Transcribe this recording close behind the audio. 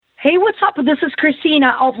what's up? This is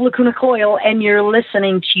Christina of Lacuna Coil, and you're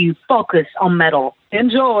listening to Focus on Metal.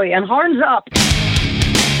 Enjoy, and horns up!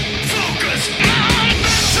 Focus on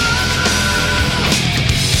Metal!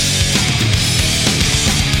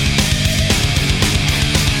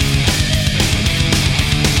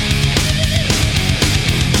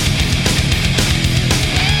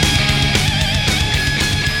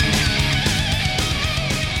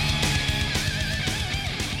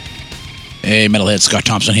 Hey, Metalhead, Scott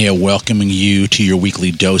Thompson here, welcoming you to your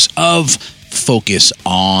weekly dose of Focus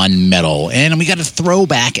on Metal. And we got a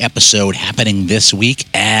throwback episode happening this week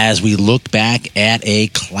as we look back at a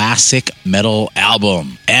classic metal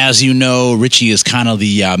album. As you know, Richie is kind of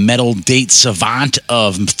the metal date savant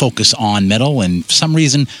of Focus on Metal, and for some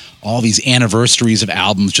reason, all these anniversaries of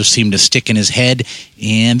albums just seem to stick in his head.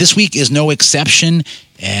 And this week is no exception,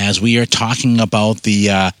 as we are talking about the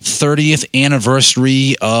 30th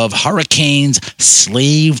anniversary of Hurricane's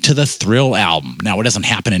Slave to the Thrill album. Now, it doesn't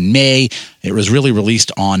happen in May. It was really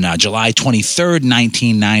released on July 23rd,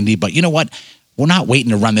 1990. But you know what? We're not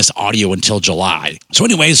waiting to run this audio until July. So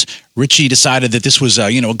anyways, Richie decided that this was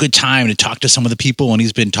a good time to talk to some of the people, and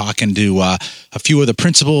he's been talking to a few of the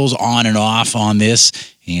principals on and off on this.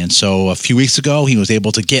 And so a few weeks ago, he was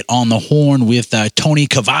able to get on the horn with Tony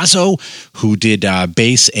Cavazzo, who did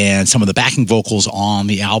bass and some of the backing vocals on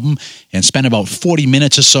the album, and spent about 40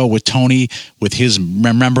 minutes or so with Tony with his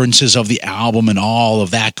remembrances of the album and all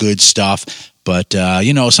of that good stuff. But,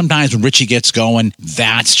 sometimes when Richie gets going,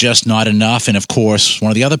 that's just not enough. And, of course,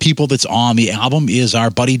 one of the other people that's on the album is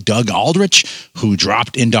our buddy Doug Aldrich, who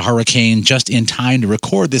dropped into Hurricane just in time to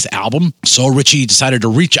record this album. So Richie decided to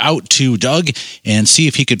reach out to Doug and see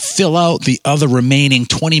if he could fill out the other remaining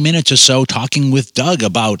 20 minutes or so talking with Doug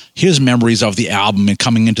about his memories of the album and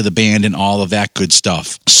coming into the band and all of that good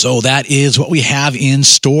stuff. So that is what we have in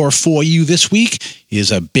store for you this week,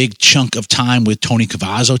 is a big chunk of time with Tony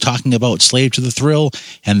Cavazzo talking about Slave to the Thrill,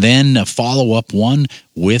 and then a follow-up one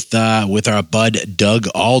with our bud Doug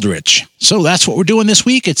Aldrich. So that's what we're doing this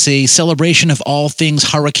week. It's a celebration of all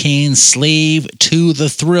things Hurricane Slave to the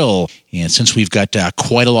Thrill. And since we've got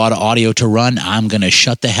quite a lot of audio to run, I'm going to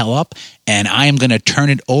shut the hell up, and I am going to turn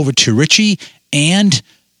it over to Richie and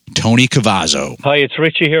Tony Cavazzo. Hi, it's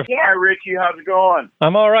Richie here. Hi, Richie. How's it going?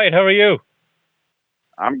 I'm all right. How are you?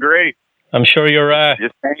 I'm great. I'm sure you're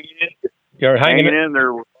just hanging in. You're hanging in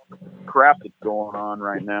there with crap that's going on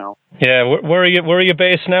right now. Yeah, where are you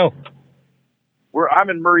based now? I'm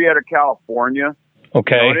in Murrieta, California.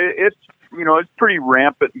 Okay. It's pretty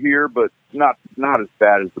rampant here, but not as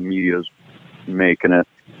bad as the media's making it.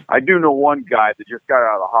 I do know one guy that just got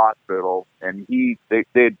out of the hospital, and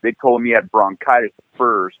they told him he had bronchitis at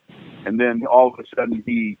first, and then all of a sudden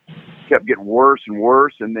he kept getting worse and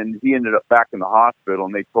worse, and then he ended up back in the hospital,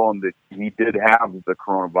 and they told him that he did have the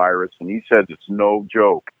coronavirus, and he says it's no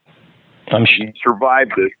joke. He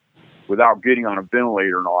survived it without getting on a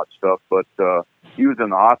ventilator and all that stuff, but he was in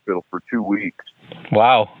the hospital for 2 weeks.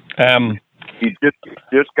 Wow. He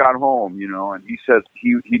just got home, and he says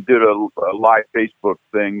he did a live Facebook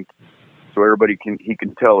thing so everybody can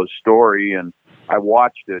tell his story, and I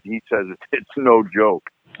watched it. He says it's no joke.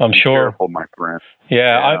 I'm sure. Careful, my friend.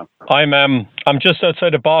 Yeah. I'm just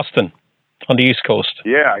outside of Boston on the East Coast.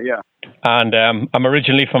 Yeah. And I'm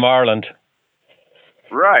originally from Ireland.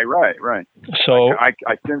 Right. So I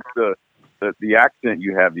sense the accent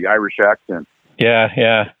you have, the Irish accent.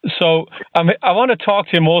 Yeah. So I want to talk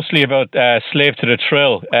to you mostly about Slave to the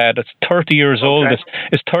Thrill. That's 30 years old.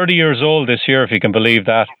 It's 30 years old this year, if you can believe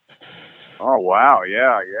that. Oh, wow.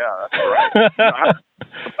 Yeah, that's right.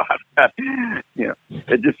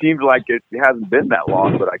 It just seems like it hasn't been that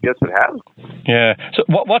long, but I guess it has. Yeah. So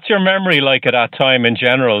what's your memory like at that time in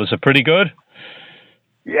general? Is it pretty good?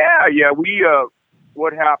 Yeah. We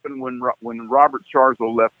what happened when Robert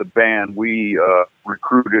Charzo left the band, we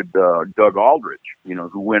recruited Doug Aldrich,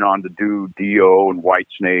 who went on to do Dio and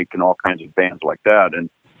Whitesnake and all kinds of bands like that. And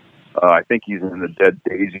I think he's in the Dead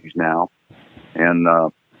Daisies now. And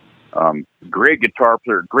great guitar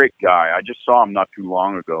player, great guy. I just saw him not too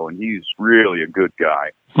long ago, and he's really a good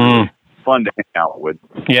guy. Fun to hang out with.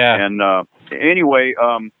 Yeah. And anyway,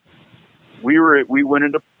 we went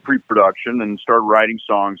into pre-production and started writing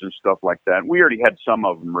songs and stuff like that. We already had some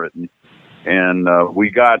of them written, and we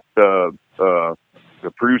got the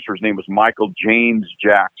producer's name was Michael James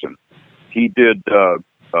Jackson. He did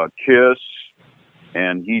Kiss,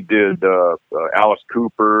 and he did Alice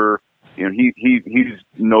Cooper. He's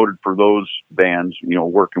noted for those bands.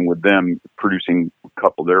 Working with them, producing a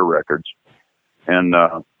couple of their records, and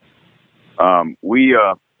we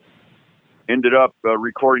ended up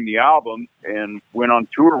recording the album and went on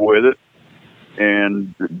tour with it.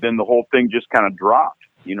 and then the whole thing just kind of dropped.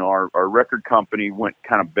 You know, our record company went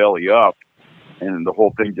kind of belly up, and the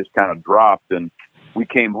whole thing just kind of dropped. And we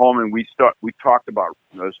came home and we talked about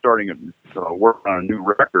starting work on a new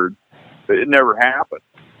record, but it never happened.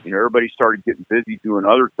 You know, everybody started getting busy doing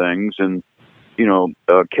other things, and you know,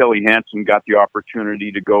 Kelly Hansen got the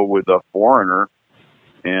opportunity to go with a Foreigner,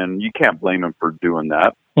 and you can't blame him for doing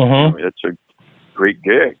that. Mm-hmm. It's a great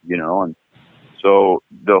gig, you know, and so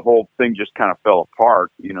the whole thing just kind of fell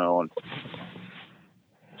apart, you know. And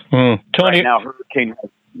Tony, right now, Hurricane,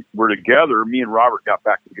 we're together. Me and Robert got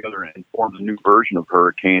back together and formed a new version of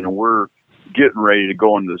Hurricane, and we're getting ready to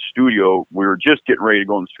go into the studio. We were just getting ready to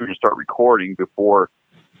go in the studio and start recording before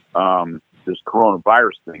this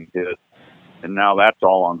coronavirus thing hit, and now that's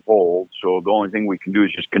all on hold. So the only thing we can do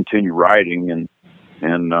is just continue writing and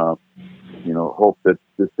you know, hope that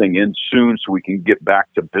this thing ends soon so we can get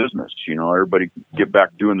back to business. You know, everybody can get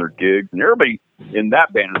back doing their gigs, and everybody in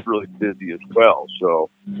that band is really busy as well. So,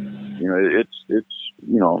 you know, it's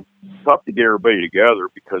you know, tough to get everybody together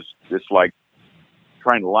because it's like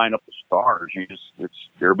trying to line up the stars.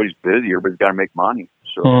 Everybody's busy. Everybody's got to make money.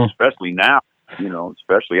 So especially now, you know,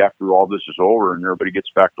 especially after all this is over and everybody gets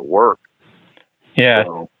back to work. Yeah,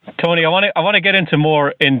 so, Tony, I want to get into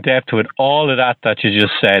more in depth with all of that you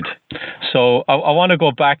just said. So I want to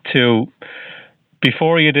go back to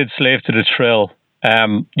before you did Slave to the Thrill.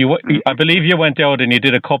 I believe you went out and you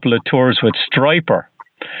did a couple of tours with Stryper.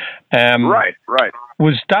 Right.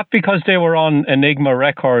 Was that because they were on Enigma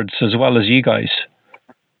Records as well as you guys?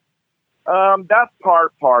 That's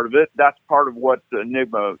part of it. That's part of what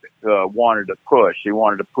Enigma wanted to push. They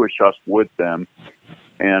wanted to push us with them.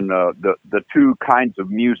 And the two kinds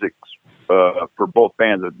of music for both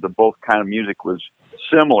bands, the both kind of music was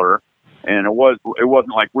similar, and it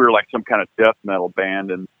wasn't like we were like some kind of death metal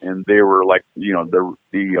band, and they were like, you know,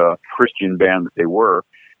 the Christian band that they were.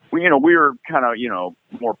 We were kind of, you know,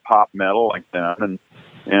 more pop metal like them,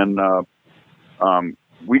 and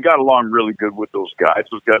we got along really good with those guys.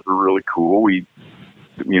 Those guys were really cool. We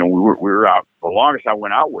were out. The longest I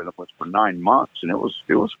went out with them was for 9 months, and it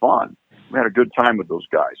was fun. We had a good time with those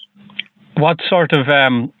guys. What sort of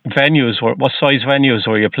what size venues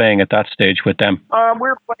were you playing at that stage with them? We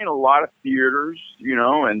were playing a lot of theaters, you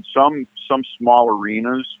know, and some small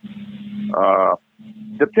arenas.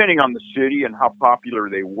 Depending on the city and how popular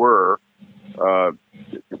they were,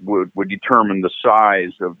 would determine the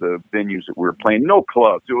size of the venues that we were playing. No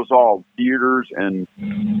clubs. It was all theaters and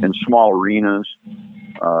small arenas.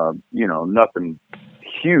 You know, nothing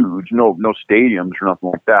huge. No stadiums or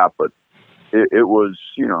nothing like that. But it was,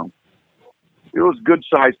 you know, it was good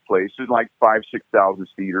sized places, like 5,000-6,000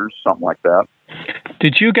 seaters, something like that.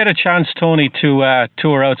 Did you get a chance, Tony, to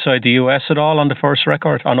tour outside the US at all on the first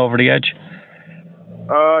record, on Over the Edge?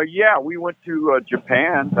 Yeah, we went to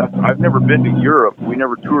Japan. I've never been to Europe. We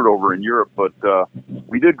never toured over in Europe, but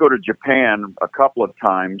we did go to Japan a couple of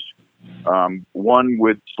times. One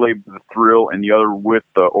with Slave to the Thrill, and the other with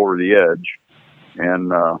Over the Edge.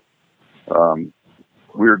 And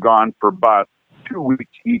we were gone for about 2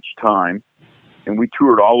 weeks each time, and we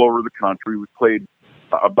toured all over the country. We played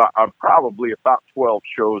probably about 12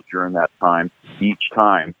 shows during that time, each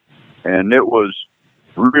time, and it was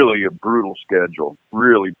really a brutal schedule,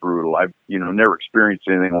 really brutal. I've, you know, never experienced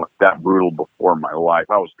anything like that brutal before in my life.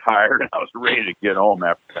 I was tired and I was ready to get home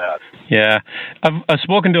after that. Yeah, I've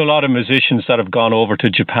spoken to a lot of musicians that have gone over to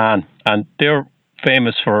Japan, and they're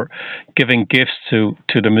famous for giving gifts to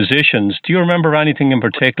the musicians. Do you remember anything in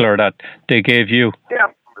particular that they gave you? Yeah,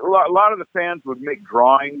 a lot of the fans would make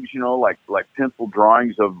drawings, you know, like pencil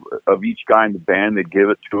drawings of each guy in the band. They'd give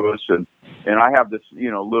it to us, and I have this,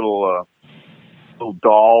 you know, little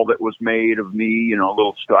doll that was made of me, you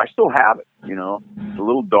know, I still have it, you know, it's a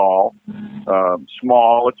little doll,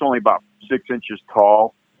 small. It's only about 6 inches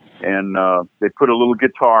tall. And they put a little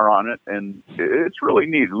guitar on it, and it's really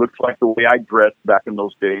neat. It looks like the way I dressed back in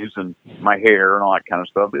those days, and my hair and all that kind of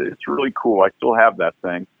stuff. It's really cool. I still have that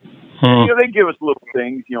thing. You know, they give us little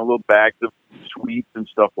things, you know, little bags of sweets and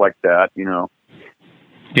stuff like that, you know.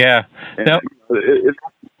 Yeah. And, it's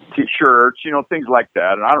T-shirts, you know, things like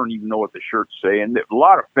that. And I don't even know what the shirts say. And a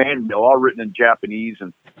lot of fan mail, all written in Japanese,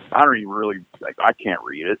 and I don't even really, I can't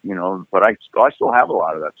read it, you know, but I still have a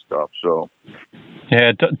lot of that stuff, so.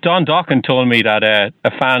 Yeah, Don Dokken told me that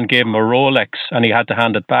a fan gave him a Rolex and he had to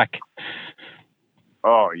hand it back.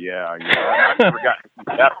 Oh, yeah. I've never gotten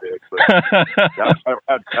that big, but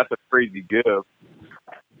that's a crazy gift.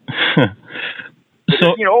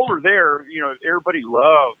 So, you know, over there, you know, everybody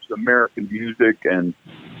loves American music and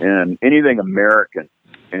anything American.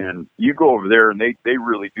 And you go over there and they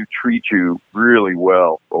really do treat you really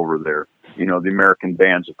well over there. You know, the American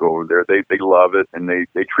bands that go over there, they love it, and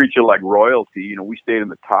they treat you like royalty. You know, we stayed in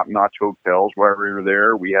the top-notch hotels while we were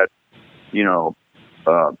there. We had, you know,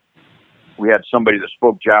 we had somebody that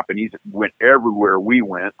spoke Japanese that went everywhere we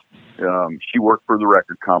went. She worked for the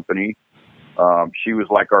record company. She was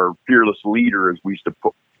like our fearless leader, as we used to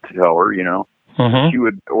tell her, you know. She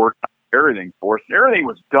would organize everything for us. And everything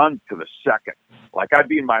was done to the second. Like, I'd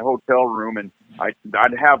be in my hotel room, and I'd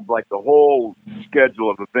have like the whole schedule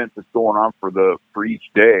of events that's going on for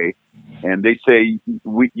each day. And they say,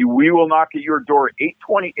 we will knock at your door at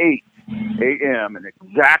 8:28 a.m. and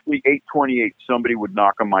exactly 8:28 somebody would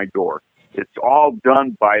knock on my door. It's all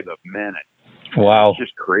done by the minute. Wow. It's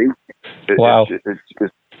just crazy. Wow.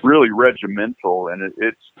 It's really regimental, and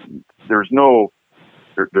there's no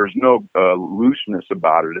looseness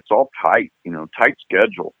about it. It's all tight, you know, tight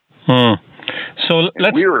schedule. So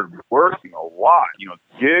we were working a lot, you know,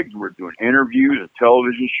 gigs. We're doing interviews and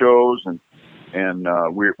television shows, and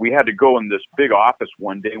we had to go in this big office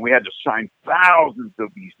one day, and we had to sign thousands of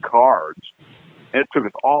these cards. And it took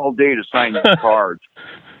us all day to sign these cards.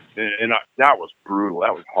 And that was brutal.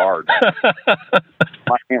 That was hard.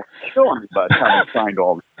 My hands were killing me by the time I signed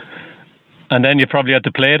all this. And then you probably had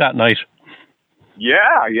to play that night.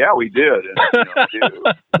 Yeah, we did. And,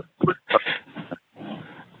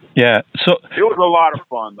 yeah, so it was a lot of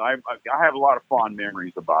fun. I have a lot of fond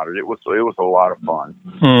memories about it. It was a lot of fun.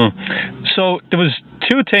 So there was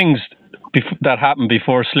two things that happened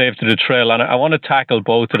before Slave to the Thrill, and I want to tackle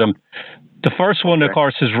both of them. The first one, of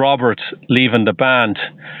course, is Robert leaving the band.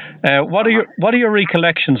 What are your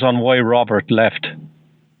recollections on why Robert left?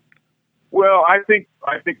 Well, I think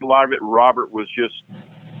a lot of it, Robert was just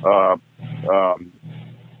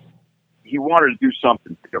he wanted to do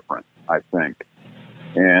something different, I think,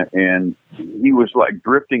 and he was like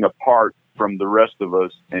drifting apart from the rest of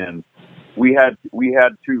us, and we had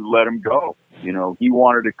to let him go. You know, he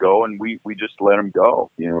wanted to go, and we just let him go.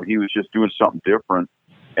 You know, he was just doing something different.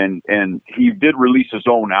 And he did release his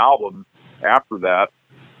own album after that.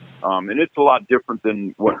 And it's a lot different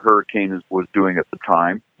than what Hurricane was doing at the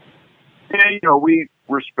time. And, you know, we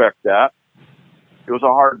respect that. It was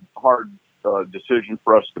a hard decision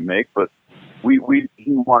for us to make, but he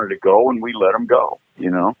wanted to go, and we let him go, you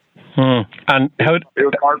know. And it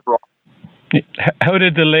was hard for us. How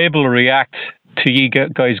did the label react to you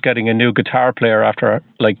guys getting a new guitar player after,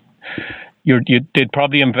 like, you did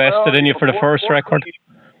probably invested in you for the first record?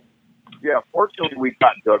 Yeah, fortunately we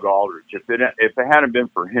got Doug Aldrich. If it hadn't been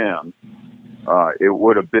for him, it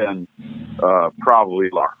would have been probably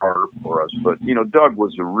a lot harder for us. But you know, Doug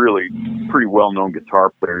was a really pretty well-known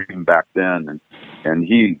guitar player even back then, and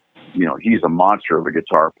he, you know, he's a monster of a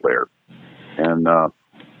guitar player, and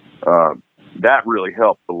that really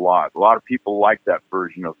helped a lot. A lot of people like that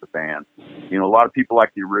version of the band. You know, a lot of people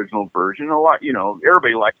like the original version. A lot, you know,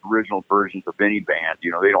 everybody likes original versions of any band.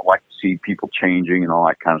 You know, they don't like to see people changing and all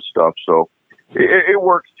that kind of stuff. So it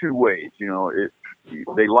works two ways. You know,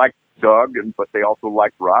 they like Doug, but they also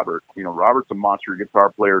like Robert. You know, Robert's a monster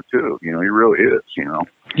guitar player too. You know, he really is. You know.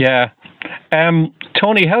 Yeah.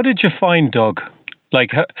 Tony, how did you find Doug?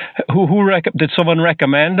 Like, did someone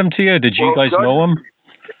recommend him to you? Did you guys know him?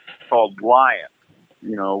 Called Lion,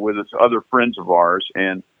 you know, with us other friends of ours,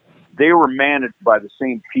 and they were managed by the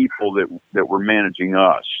same people that were managing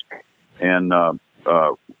us, and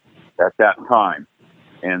at that time,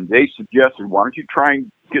 and they suggested, why don't you try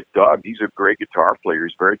and get Doug? He's a great guitar player.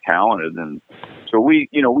 He's very talented, and so we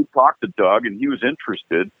talked to Doug, and he was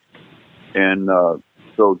interested, and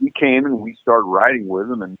so he came and we started writing with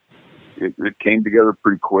him, and it came together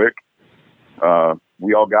pretty quick.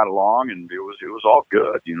 We all got along, and it was all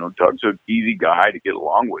good. You know, Doug's an easy guy to get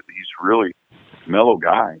along with. He's a really mellow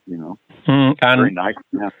guy, you know. And very nice.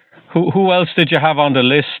 Yeah. Who else did you have on the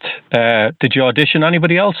list? Did you audition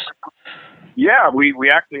anybody else? Yeah, we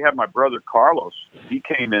actually had my brother Carlos. He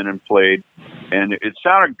came in and played, and it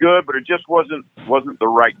sounded good, but it just wasn't the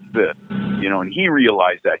right fit. You know, and he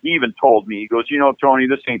realized that. He even told me, he goes, you know, Tony,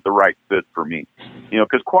 this ain't the right fit for me. You know,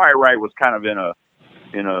 because Quiet Riot was kind of in a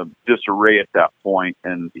disarray at that point,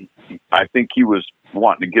 and I think he was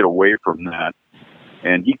wanting to get away from that.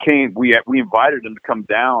 And he came. We invited him to come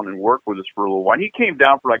down and work with us for a little while. And he came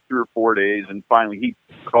down for like 3 or 4 days, and finally he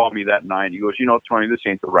called me that night. He goes, you know, Tony, this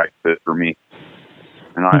ain't the right fit for me.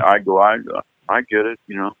 And I go, I get it,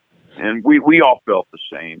 you know. And we all felt the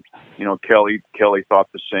same. You know, Kelly thought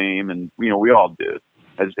the same, and you know, we all did.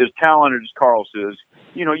 As talented as Carl says,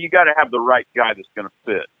 you know, you got to have the right guy that's going to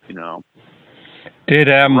fit. You know.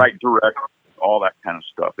 Right direction, all that kind of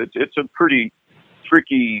stuff. It's a pretty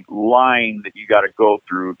tricky line that you got to go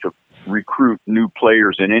through to recruit new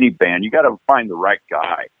players in any band. You got to find the right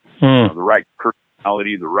guy. the right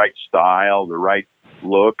personality, the right style, the right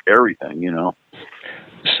look, everything, you know.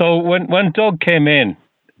 So when Doug came in,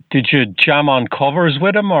 did you jam on covers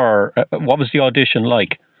with him, or what was the audition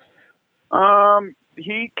like?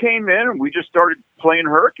 He came in and we just started playing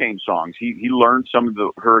Hurricane songs. He learned some of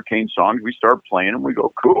the Hurricane songs. We started playing them. We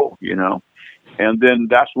go, cool, you know. And then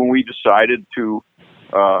that's when we decided to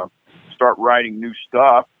start writing new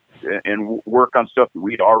stuff and work on stuff that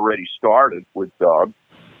we'd already started with Doug.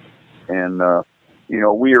 And, you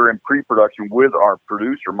know, we were in pre-production with our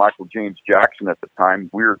producer, Michael James Jackson, at the time.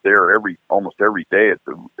 We were there almost every day at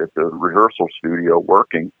the rehearsal studio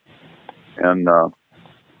working. And,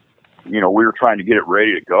 you know, we were trying to get it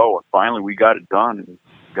ready to go. And finally we got it done and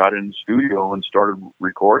got in the studio and started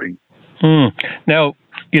recording. Now,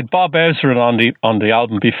 you had Bob Ezrin on the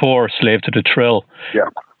album before Slave to the Thrill. Yeah.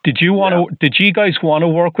 Did you guys want to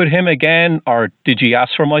work with him again, or did you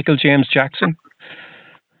ask for Michael James Jackson?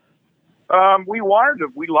 We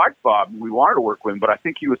liked Bob. We wanted to work with him, but I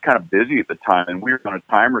think he was kind of busy at the time, and we were on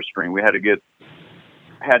a time restraint. We had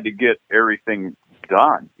to get everything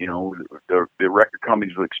done. You know, the record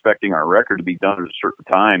companies were expecting our record to be done at a certain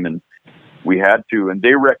time, and we had to. And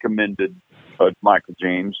they recommended Michael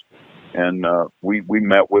James, and we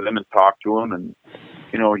met with him and talked to him, and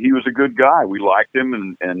you know, he was a good guy. We liked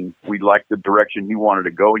him, and we liked the direction he wanted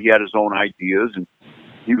to go. He had his own ideas, and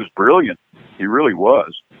he was brilliant. He really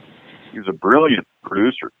was. He was a brilliant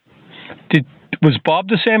producer. Was Bob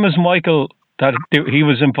the same as Michael, that he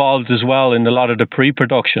was involved as well in a lot of the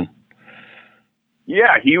pre-production?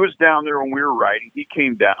 Yeah, he was down there when we were writing. He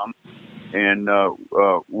came down, and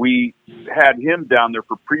we had him down there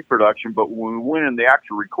for pre-production, but when we went in the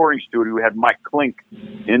actual recording studio, we had Mike Klink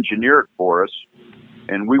engineer it for us,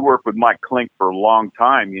 and we worked with Mike Klink for a long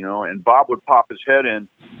time, you know, and Bob would pop his head in,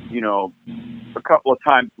 you know, a couple of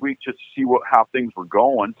times a week just to see how things were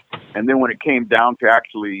going. And then when it came down to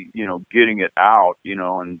actually, you know, getting it out, you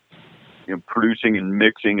know, and you know, producing and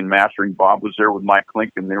mixing and mastering, Bob was there with Mike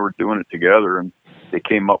Klink, and they were doing it together, and they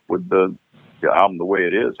came up with the album the way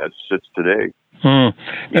it is, as it sits today.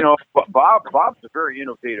 You know, Bob's a very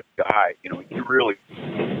innovative guy. You know, he really,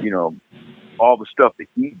 you know, all the stuff that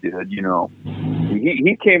he did, you know,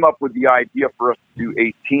 he came up with the idea for us to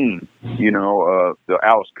do 18, you know, the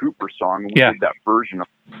Alice Cooper song, and we did that version of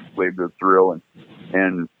Slave to the Thrill,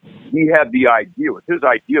 and he had the idea. It was his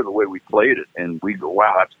idea, the way we played it, and we go,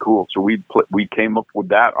 wow, that's cool. So we came up with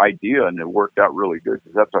that idea, and it worked out really good,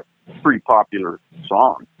 because that's a pretty popular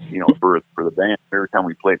song, you know, for the band. Every time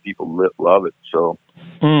we play it, people love it. So.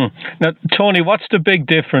 Now, Tony, what's the big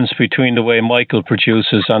difference between the way Michael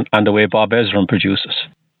produces and the way Bob Ezrin produces?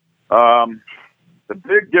 The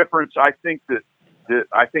big difference, I think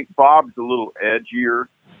I think Bob's a little edgier,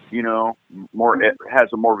 you know, has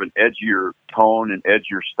a more of an edgier tone and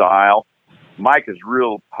edgier style. Mike is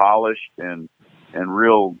real polished and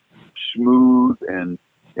real smooth and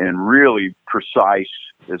really precise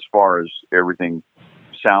as far as everything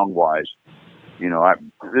sound wise. You know,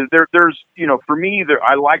 there's, you know, for me,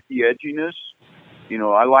 I like the edginess. You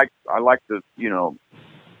know, I like the, you know,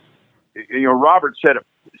 Robert said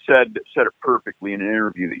it perfectly in an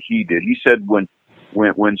interview that he did. He said when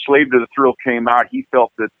Slave to the Thrill came out, he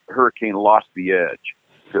felt that Hurricane lost the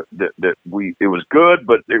edge. That it was good,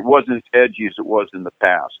 but it wasn't as edgy as it was in the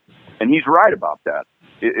past. And he's right about that.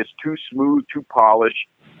 It's too smooth, too polished,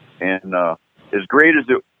 and as great as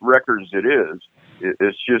the record as it is,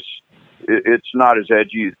 it's just. It's not as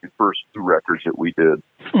edgy as the first two records that we did.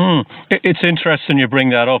 It's interesting you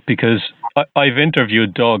bring that up, because I've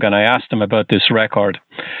interviewed Doug and I asked him about this record,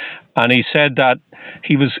 and he said that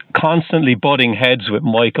he was constantly butting heads with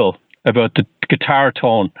Michael about the guitar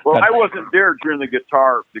tone. Well, I wasn't there during the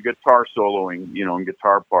guitar soloing, you know, and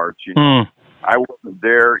guitar parts. You know. I wasn't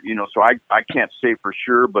there, you know, so I can't say for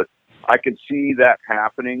sure, but I can see that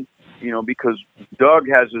happening, you know, because Doug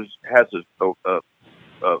has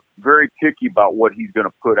very picky about what he's going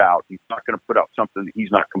to put out. He's not going to put out something that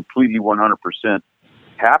he's not completely 100%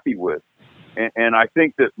 happy with. And I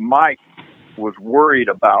think that Mike was worried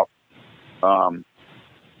about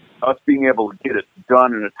us being able to get it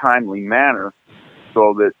done in a timely manner,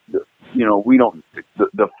 so that, you know,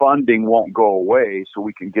 the funding won't go away, so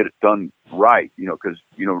we can get it done right, you know, because,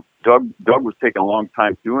 you know, Doug was taking a long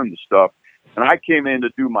time doing the stuff. And I came in to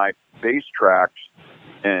do my bass tracks,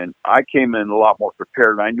 and I came in a lot more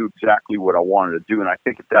prepared, and I knew exactly what I wanted to do. And I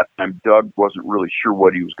think at that time, Doug wasn't really sure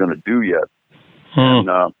what he was going to do yet. And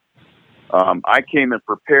I came in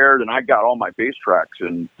prepared, and I got all my bass tracks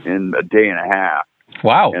in a day and a half.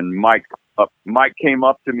 Wow. And Mike came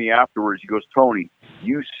up to me afterwards. He goes, "Tony,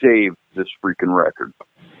 you saved this freaking record."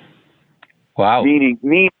 Wow. Meaning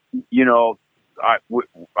you know,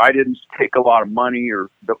 I didn't take a lot of money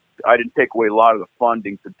I didn't take away a lot of the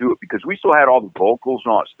funding to do it because we still had all the vocals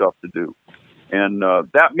and all that stuff to do. And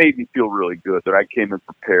that made me feel really good that I came in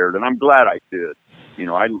prepared, and I'm glad I did. You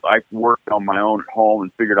know, I worked on my own at home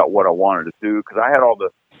and figured out what I wanted to do because I had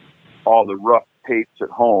all the rough tapes at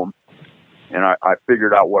home, and I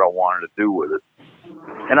figured out what I wanted to do with it.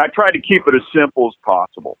 And I tried to keep it as simple as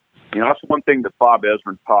possible. You know, that's one thing that Bob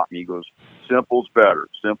Ezrin taught me. He goes, "Simple's better.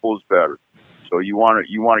 Simple is better." So you want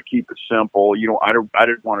to keep it simple. I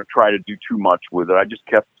didn't want to try to do too much with it. I just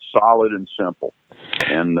kept it solid and simple,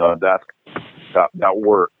 and that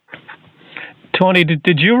worked. Tony,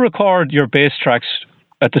 did you record your bass tracks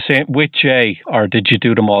at the same with Jay, or did you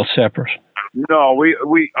do them all separate? No,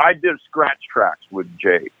 I did scratch tracks with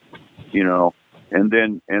Jay, you know, and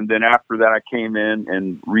then after that I came in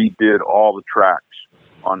and redid all the tracks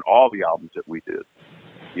on all the albums that we did.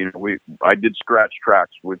 You know, I did scratch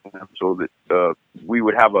tracks with him so that we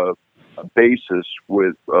would have a basis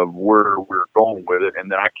of where we're going with it, and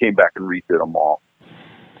then I came back and redid them all.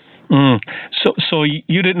 So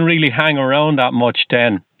you didn't really hang around that much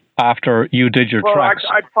then after you did your tracks?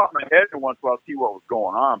 I'd pop my head in once in a while to see what was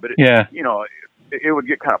going on, but you know, it would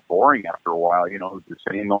get kind of boring after a while. You know, the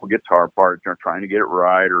same old guitar part, trying to get it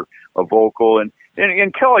right, or a vocal, and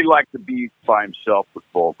Kelly liked to be by himself with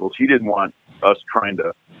vocals. He didn't want us trying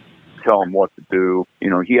to tell him what to do.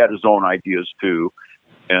 You know, he had his own ideas too,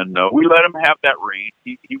 and we let him have that range.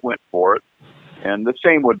 He went for it, and the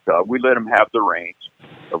same with Doug. We let him have the range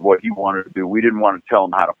of what he wanted to do. We didn't want to tell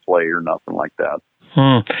him how to play or nothing like that.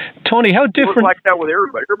 Tony, how different? It was like that with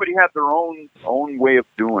everybody. Everybody had their own way of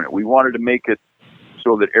doing it. We wanted to make it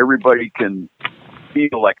so that everybody can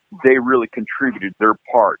feel like they really contributed their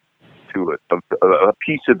part to it, a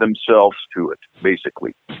piece of themselves to it,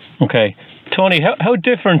 basically. Okay. Tony, how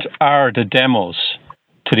different are the demos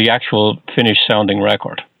to the actual finished sounding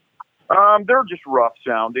record? They're just rough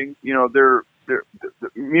sounding. You know, they're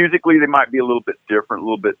musically they might be a little bit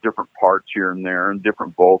different parts here and there, and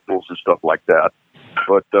different vocals and stuff like that.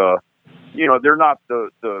 But you know, they're not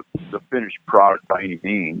the finished product by any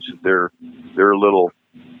means. They're a little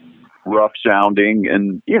rough sounding,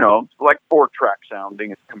 and you know, like 4-track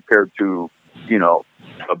sounding compared to, you know,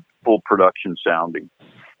 a full production sounding.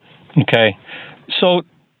 Okay, so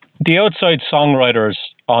the outside songwriters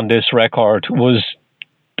on this record, was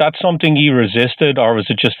that something you resisted, or was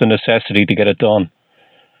it just a necessity to get it done?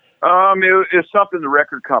 It was something the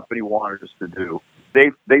record company wanted us to do.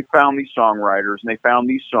 They found these songwriters and they found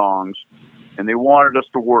these songs, and they wanted us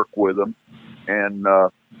to work with them and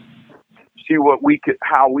see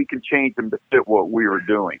how we could change them to fit what we were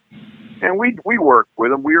doing. And we worked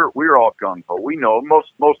with them. We were all gung ho. We know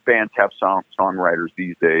most bands have songwriters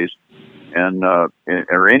these days, and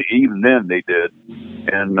even then they did.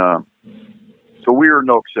 And so we were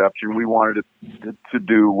no exception. We wanted to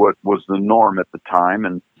do what was the norm at the time,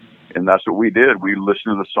 and that's what we did. We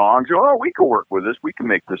listened to the songs. Oh, we can work with this. We can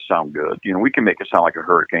make this sound good. You know, we can make it sound like a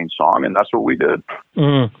Hurricane song, and that's what we did.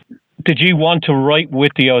 Did you want to write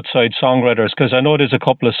with the outside songwriters? Because I know there's a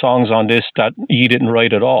couple of songs on this that you didn't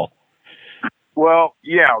write at all. Well,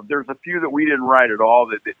 yeah, there's a few that we didn't write at all.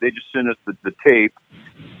 That they just sent us the tape,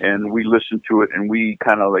 and we listened to it, and we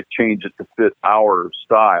kind of like changed it to fit our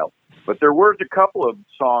style. But there was a couple of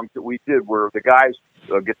songs that we did where the guys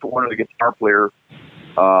one of the guitar player,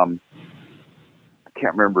 I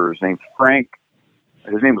can't remember his name, Frank.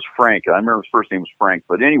 His name was Frank. I remember his first name was Frank.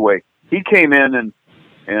 But anyway, he came in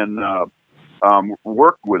and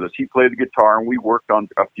worked with us. He played the guitar, and we worked on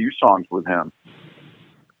a few songs with him.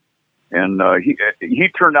 And he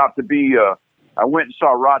turned out to be. I went and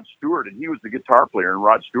saw Rod Stewart, and he was the guitar player in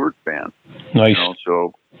Rod Stewart's band. Nice. You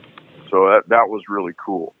know, so that was really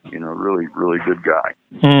cool. You know, really, really good guy.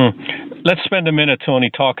 Let's spend a minute, Tony,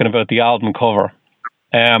 talking about the album cover.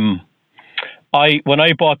 When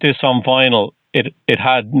I bought this on vinyl, it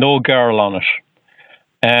had no girl on it.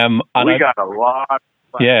 And we got a lot of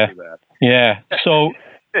flack for that. Yeah. So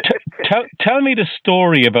tell me the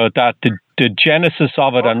story about that, the genesis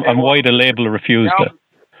of it, and why the label refused it.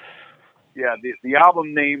 Yeah, the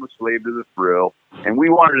album name was Slave to the Thrill, and we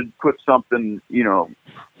wanted to put something, you know,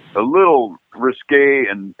 a little risque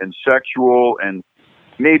and sexual, and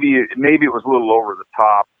maybe it was a little over the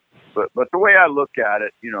top. But the way I look at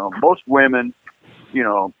it, you know, most women, you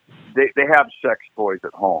know, they have sex toys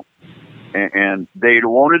at home, and they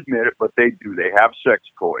won't admit it, but they do. They have sex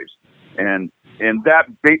toys, and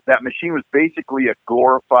that machine was basically a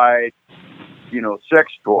glorified, you know,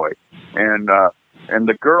 sex toy, and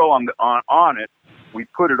the girl on it, we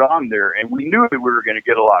put it on there, and we knew that we were going to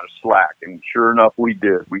get a lot of slack, and sure enough, we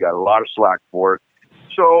did. We got a lot of slack for it.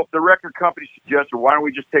 So the record company suggested, why don't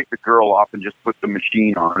we just take the girl off and just put the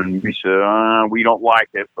machine on? And we said, we don't like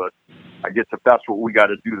it, but I guess if that's what we got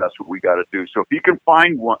to do, that's what we got to do. So if you can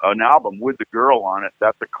find an album with the girl on it,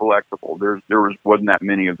 that's a collectible. Wasn't that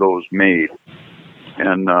many of those made,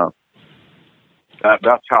 and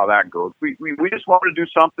that's how that goes. We just wanted to do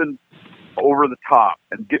something over the top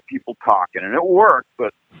and get people talking, and it worked.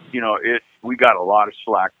 But we got a lot of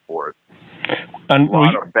slack for it, and a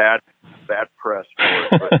lot of bad press for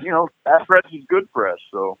it. But bad press is good press.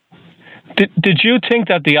 So, did you think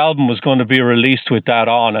that the album was going to be released with that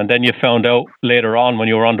on, and then you found out later on when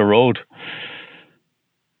you were on the road?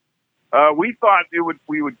 We thought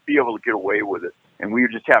we would be able to get away with it, and we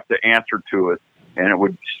would just have to answer to it, and it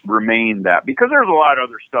would remain that, because there's a lot of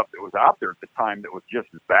other stuff that was out there at the time that was just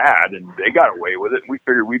as bad, and they got away with it. And we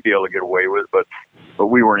figured we'd be able to get away with it, but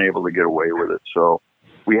we weren't able to get away with it, so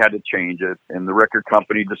we had to change it, and the record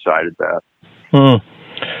company decided that.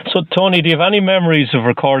 So, Tony, do you have any memories of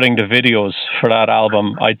recording the videos for that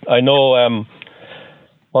album? I know,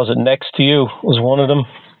 was it Next to You was one of them?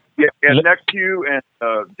 Yeah, Next to You and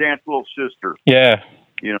Dance Little Sister. Yeah.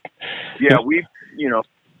 We,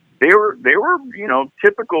 they were,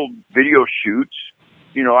 typical video shoots.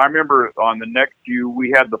 I remember on the Next to You,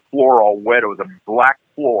 we had the floor all wet. It was a black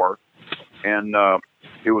floor, and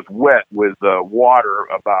it was wet with water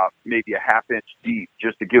about maybe a half-inch deep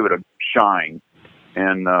just to give it a shine.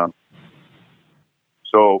 And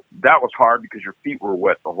so that was hard because your feet were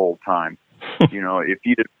wet the whole time, if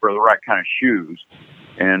you didn't wear the right kind of shoes.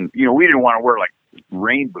 And, we didn't want to wear, like,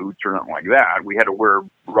 rain boots or nothing like that. We had to wear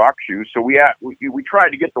rock shoes. So we tried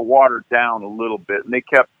to get the water down a little bit, and they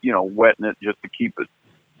kept, wetting it just to keep it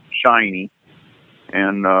shiny.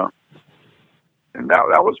 And that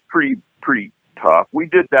was pretty tough. We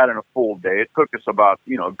did that in a full day. It took us about,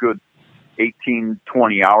 a good 18,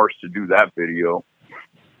 20 hours to do that video.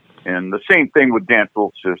 And the same thing with Dance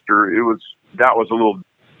Little Sister. That was a little,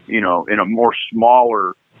 in a more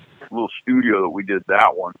smaller little studio that we did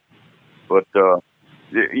that one. But,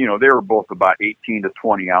 they were both about 18 to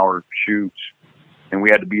 20 hour shoots, and we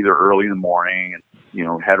had to be there early in the morning, and,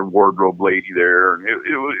 had a wardrobe lady there. And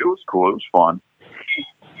it was cool. It was fun.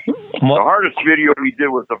 The hardest video we did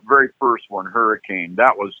was the very first one, Hurricane.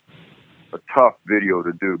 That was a tough video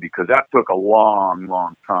to do because that took a long,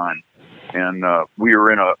 long time. And we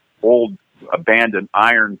were in a old abandoned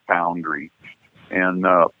iron foundry, and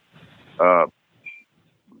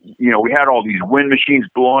we had all these wind machines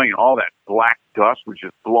blowing, and all that black dust was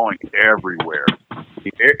just blowing everywhere.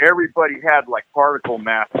 Everybody had like particle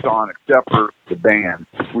masks on except for the band.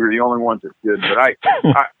 We were the only ones that did. But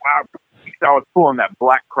I was pulling that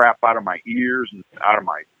black crap out of my ears and out of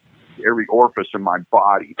every orifice in my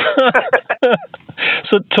body.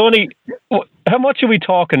 So, Tony, how much are we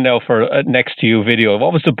talking now for a Next to You video?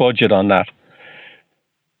 What was the budget on that?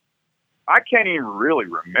 I can't even really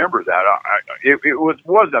remember that. It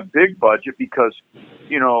was a big budget because,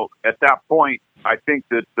 at that point, I think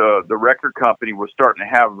that the record company was starting to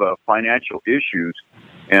have financial issues,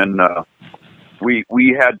 and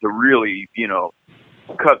we had to really,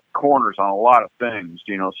 cut corners on a lot of things,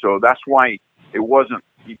 so that's why it wasn't,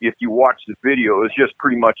 if you watch the video, it was just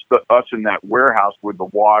pretty much us in that warehouse with the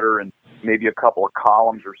water and maybe a couple of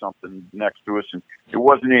columns or something next to us, and it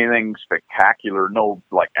wasn't anything spectacular, no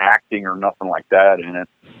like acting or nothing like that in it.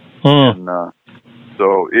 And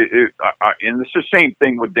so and it's the same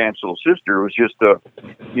thing with Dance Little Sister. It was just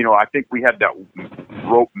I think we had that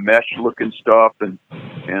rope mesh looking stuff, and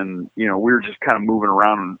we were just kind of moving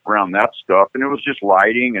around that stuff, and it was just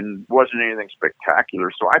lighting and wasn't anything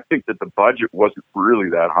spectacular. So I think that the budget wasn't really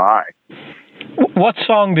that high. What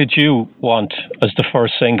song did you want as the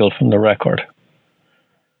first single from the record?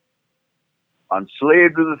 On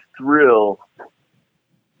Slave to the Thrill,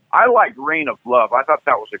 I liked Rain of Love. I thought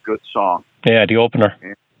that was a good song. Yeah, the opener.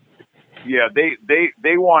 Yeah,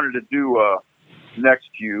 they wanted to do Next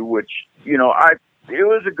to You, which, it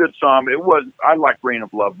was a good song. I liked Rain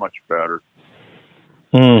of Love much better.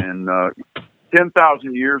 And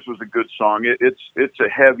 10,000 Years was a good song. It's a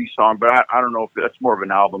heavy song, but I don't know if that's more of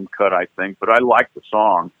an album cut, I think. But I like the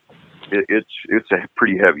song. It's a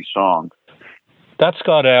pretty heavy song. That's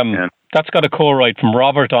got a co-write from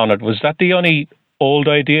Robert on it. Was that the only old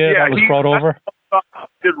idea that was brought over? He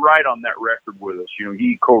did write on that record with us.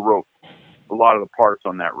 He co-wrote a lot of the parts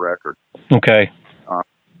on that record. Okay.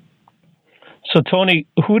 So, Tony,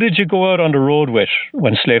 who did you go out on the road with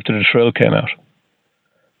when Slave to the Thrill came out?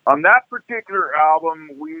 On that particular album,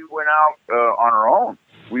 we went out on our own.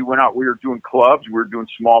 We went out. We were doing clubs. We were doing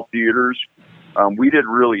small theaters. We didn't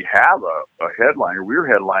really have a headliner. We were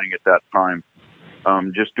headlining at that time.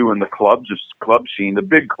 just doing the club scene, the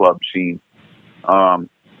big club scene. And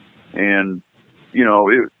it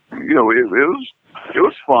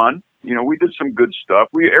was fun. We did some good stuff.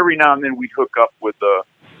 Every now and then we'd hook up with a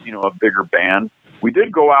bigger band. We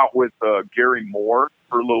did go out with Gary Moore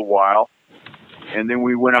for a little while, and then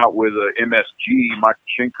we went out with MSG, Mike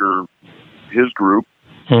Schenker, his group.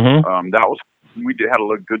 Mm-hmm. We had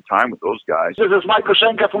a good time with those guys. This is Michael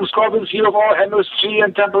Schenker from Scorpions, Hero, MSG,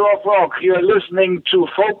 and Temple of Rock. You're listening to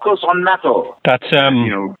Focus on Metal. That's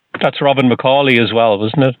that's Robin McCauley as well,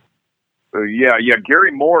 wasn't it? Yeah.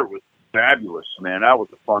 Gary Moore was fabulous, man. That was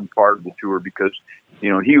a fun part of the tour because, he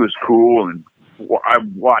was cool, and I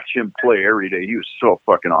watch him play every day. He was so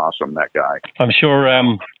fucking awesome, that guy. I'm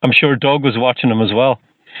sure Doug was watching him as well.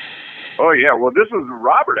 Oh yeah, well this was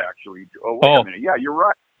Robert actually. Oh wait a minute, yeah, you're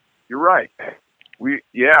right.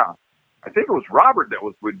 I think it was Robert that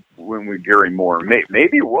was with Gary Moore.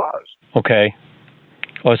 Maybe it was. Okay.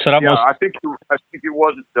 Oh, so that I think it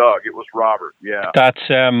wasn't Doug. It was Robert. Yeah. That's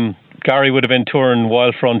Gary would have been touring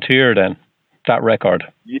Wild Frontier then. That record.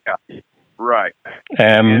 Yeah. Right.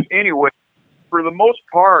 Anyway, for the most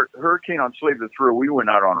part, Hurricane on Slave to the Thrill, we went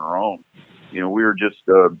out on our own. We were just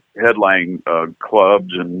headlining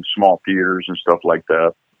clubs and small theaters and stuff like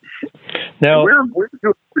that. Now we're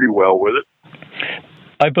doing pretty well with it.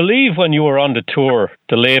 I believe when you were on the tour,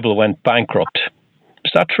 the label went bankrupt.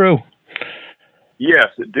 Is that true? Yes,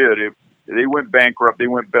 it did. They went bankrupt. They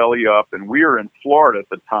went belly up, and we were in Florida at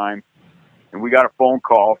the time, and we got a phone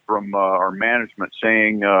call from our management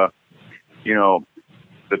saying, the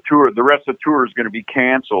rest of the tour is going to be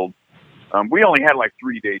canceled. We only had like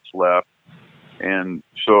 3 dates left, and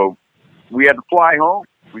so we had to fly home.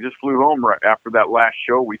 We just flew home right after that last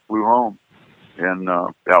show. We flew home, and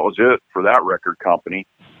that was it for that record company.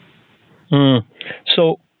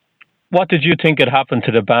 So what did you think had happened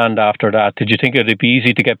to the band after that? Did you think it would be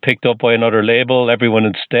easy to get picked up by another label? Everyone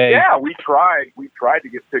would stay? Yeah, we tried. We tried to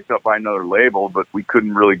get picked up by another label, but we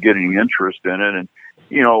couldn't really get any interest in it. And,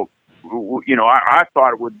 I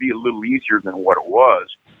thought it would be a little easier than what it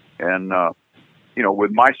was. And,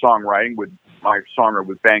 with my songwriting, with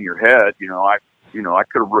Bang Your Head, I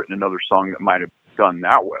could have written another song that might have done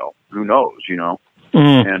that well. Who knows,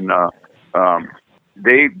 And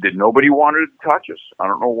nobody wanted to touch us. I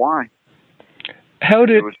don't know why. How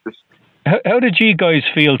did you guys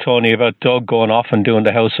feel, Tony, about Doug going off and doing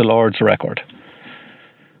the House of Lords record?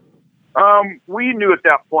 We knew at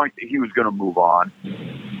that point that he was going to move on,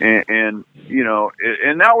 and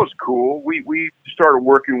that was cool. We started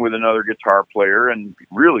working with another guitar player, and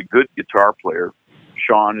really good guitar player,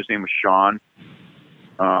 Sean. His name was Sean.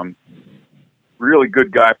 Really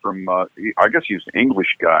good guy from, I guess he was an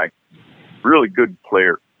English guy. Really good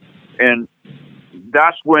player. And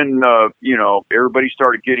that's when, everybody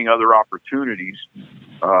started getting other opportunities.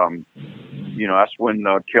 That's when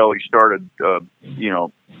Kelly started,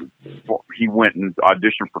 he went and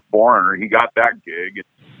auditioned for Foreigner. He got that gig.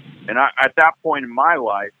 And at that point in my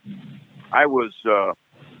life, I was done.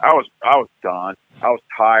 I was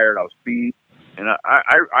tired. I was beat. And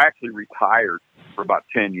I actually retired for about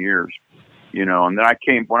 10 years, and then I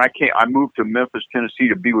moved to Memphis, Tennessee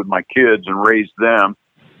to be with my kids and raise them.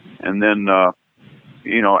 And then,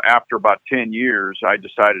 after about 10 years, I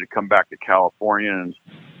decided to come back to California,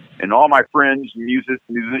 and all my friends,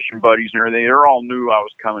 musician buddies and everything, they all knew I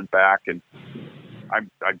was coming back. And I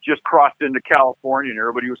just crossed into California, and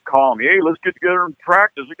everybody was calling me, hey, let's get together and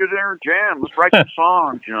practice. Let's get together and jam. Let's write some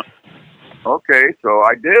songs, Okay, so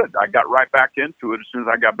I did. I got right back into it as soon as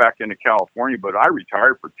I got back into California, but I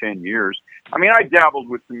retired for 10 years. I mean, I dabbled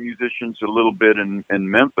with the musicians a little bit in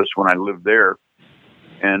Memphis when I lived there.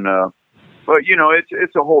 And, but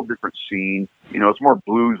it's a whole different scene. It's more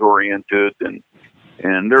blues oriented, and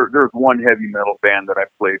there's one heavy metal band that I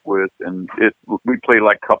played with, and we played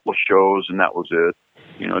like a couple of shows, and that was it.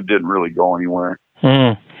 It didn't really go anywhere.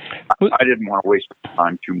 I didn't want to waste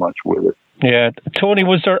time too much with it. Yeah. Tony,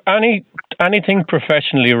 was there anything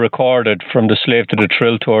professionally recorded from the Slave to the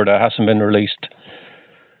Thrill tour that hasn't been released?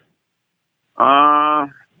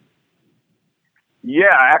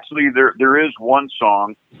 Yeah, actually there is one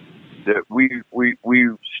song that we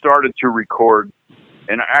started to record,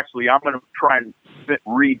 and actually I'm going to try and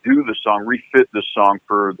refit the song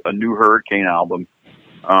for a new Hurricane album.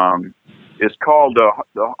 It's called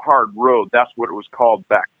The Hard Road. That's what it was called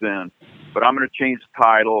back then. But I'm going to change the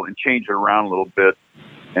title and change it around a little bit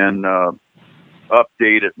and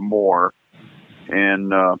update it more.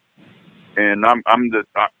 And the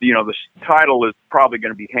title is probably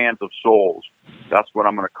going to be Hands of Souls. That's what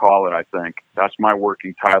I'm going to call it, I think. That's my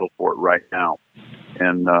working title for it right now.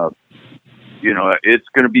 And, it's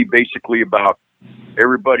going to be basically about,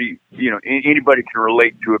 everybody, anybody can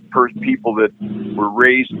relate to it. First, people that were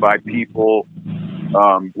raised by people,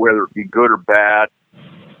 whether it be good or bad,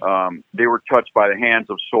 they were touched by the hands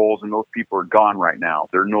of souls, and those people are gone right now.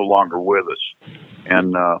 They're no longer with us.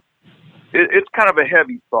 And it's kind of a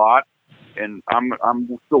heavy thought, and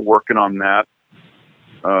I'm still working on that.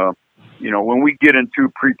 When we get into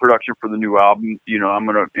pre-production for the new album, I'm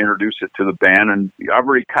going to introduce it to the band, and I've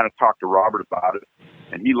already kind of talked to Robert about it,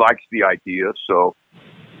 and he likes the idea, so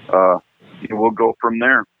we'll go from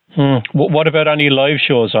there. What about any live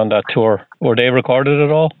shows on that tour? Were they recorded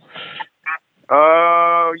at all?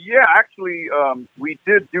 Yeah, actually, we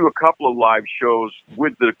did do a couple of live shows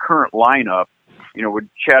with the current lineup, with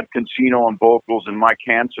Chad Cancino on vocals and Mike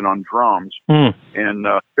Hansen on drums. And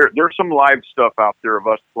there's some live stuff out there of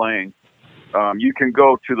us playing. You can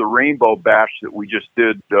go to the Rainbow Bash that we just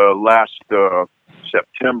did last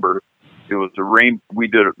September. It was we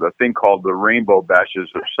did a thing called the Rainbow Bash.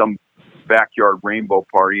 It's some backyard rainbow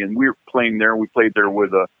party, and we were playing there. We played there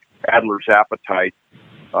with Adler's Appetite.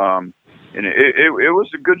 And it was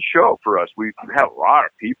a good show for us. We had a lot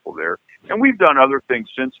of people there. And we've done other things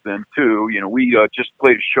since then, too. We just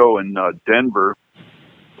played a show in Denver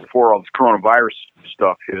before all this coronavirus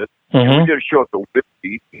stuff hit. And we did a show at the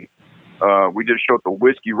Whiskey. We did a show at the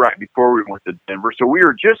Whiskey right before we went to Denver. So we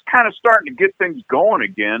were just kind of starting to get things going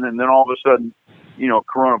again. And then all of a sudden,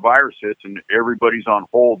 coronavirus hits and everybody's on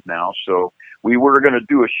hold now. So we were going to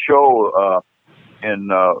do a show in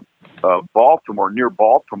Baltimore, near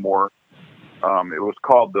Baltimore. It was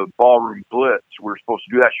called the Ballroom Blitz. We were supposed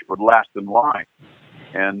to do that shit with Last in Line.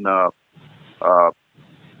 And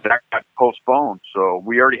that got postponed. So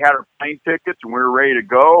we already had our plane tickets and we were ready to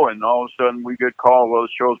go. And all of a sudden we get call of those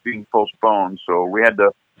shows being postponed. So we had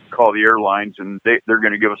to call the airlines, and they're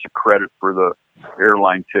going to give us a credit for the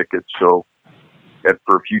airline tickets. So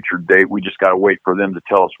for a future date, we just got to wait for them to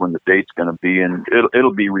tell us when the date's going to be, and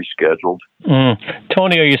it'll be rescheduled.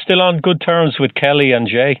 Tony, are you still on good terms with Kelly and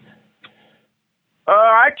Jay?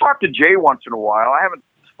 I talk to Jay once in a while. I haven't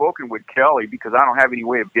spoken with Kelly because I don't have any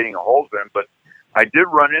way of getting a hold of him, but I did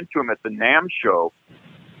run into him at the NAMM show.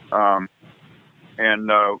 And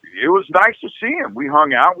it was nice to see him. We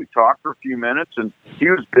hung out, we talked for a few minutes, and he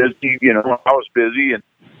was busy, I was busy,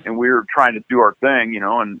 and we were trying to do our thing,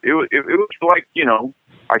 and it was like,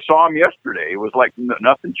 I saw him yesterday. It was like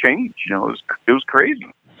nothing changed, it was crazy.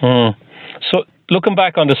 So looking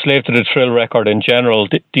back on the Slave to the Thrill record in general,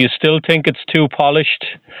 do you still think it's too polished,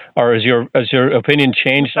 or has your opinion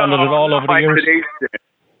changed on it at all over the years?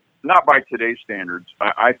 Not by today's standards.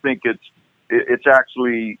 I think it's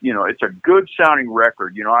actually, it's a good sounding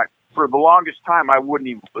record. For the longest time, I wouldn't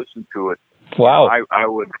even listen to it. Wow. I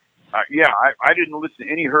would. I didn't listen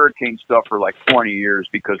to any Hurricane stuff for like 20 years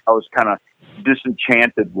because I was kind of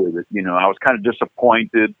disenchanted with it. I was kind of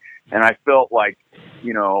disappointed, and I felt like,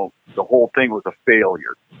 the whole thing was a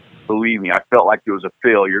failure. Believe me, I felt like it was a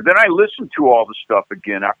failure. Then I listened to all the stuff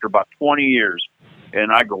again after about 20 years, and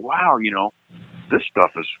I go, wow, this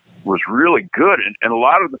stuff was really good. And a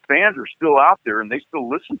lot of the fans are still out there, and they still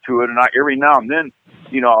listen to it. And every now and then,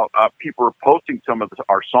 people are posting some of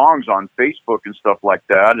our songs on Facebook and stuff like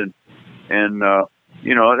that. And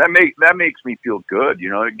that makes me feel good.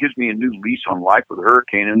 It gives me a new lease on life with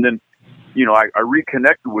Hurricane. And then, I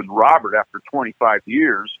reconnected with Robert after 25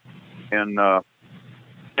 years, and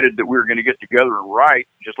decided that we were going to get together and write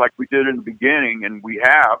just like we did in the beginning, and we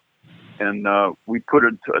have. And we put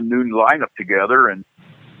a new lineup together, and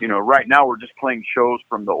right now we're just playing shows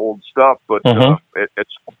from the old stuff. But at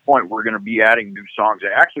some point, we're going to be adding new songs.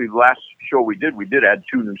 Actually, the last show we did add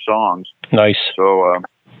 2 new songs. Nice. So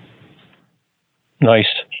nice.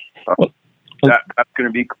 That's going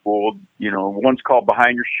to be cool. One's called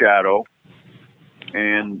Behind Your Shadow,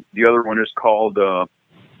 and the other one is called the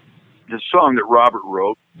song that Robert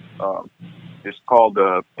wrote. It's called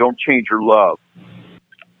 "Don't Change Your Love."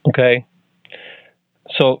 Okay.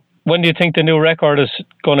 So when do you think the new record is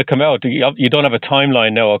going to come out? You don't have a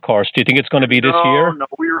timeline now, of course. Do you think it's going to be this year? No,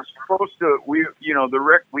 we were supposed to. We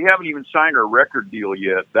haven't even signed our record deal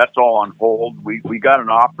yet. That's all on hold. We got an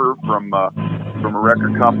offer from a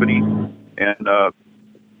record company, and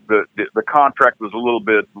the contract was a little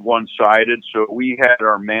bit one-sided. So we had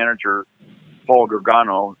our manager, Paul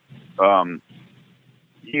Gargano.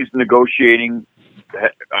 He's negotiating.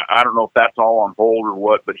 I don't know if that's all on hold or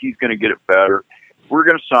what, but he's going to get it better. We're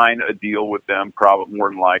going to sign a deal with them, probably more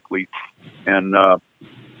than likely, and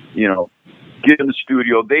get in the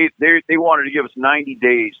studio. They wanted to give us 90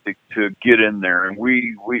 days to get in there, and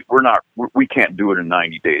we can't do it in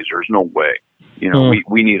 90 days. There's no way.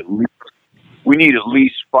 We need at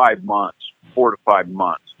least 5 months, 4 to 5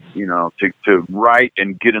 months. to write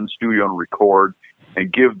and get in the studio and record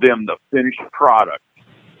and give them the finished product.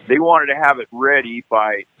 They wanted to have it ready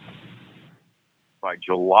by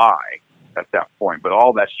July at that point, but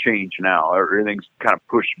all that's changed now. Everything's kind of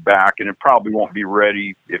pushed back, and it probably won't be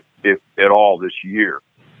ready if at all this year.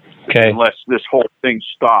 Okay. Unless this whole thing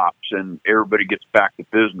stops and everybody gets back to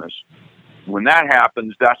business. When that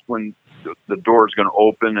happens, that's when the door is going to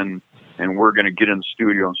open and we're going to get in the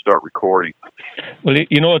studio and start recording. Well,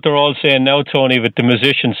 you know what they're all saying now, Tony, with the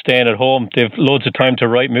musicians staying at home, they've loads of time to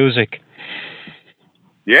write music.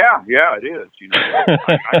 Yeah, it is. I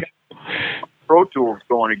got Pro Tools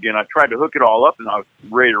going again. I tried to hook it all up, and I was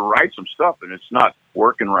ready to write some stuff, and it's not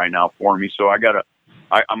working right now for me. So I'm going to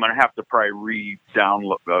have to probably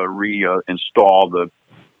reinstall the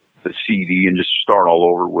CD and just start all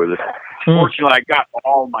over with it. Fortunately, I got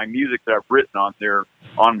all my music that I've written on there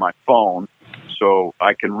on my phone, so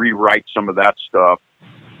I can rewrite some of that stuff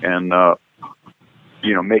and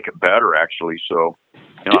make it better. Actually, so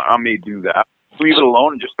I may do that. Leave it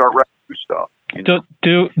alone and just start writing new stuff.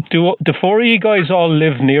 Do the four of you guys all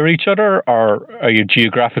live near each other, or are you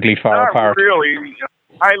geographically far apart? Not really.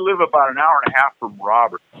 I live about an hour and a half from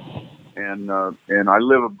Robert, and I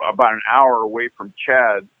live about an hour away from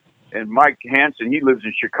Chad. And Mike Hansen, he lives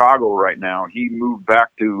in Chicago right now. He moved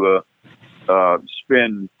back to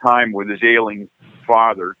spend time with his ailing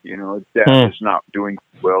father. His dad is not doing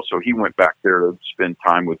well, so he went back there to spend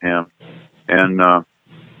time with him. And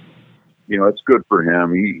it's good for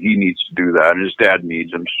him. He needs to do that, and his dad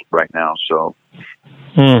needs him right now. So,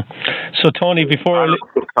 So Tony, before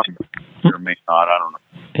or may not, I don't know.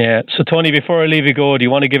 Yeah. So Tony, before I leave you go, do you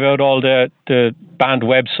want to give out all the band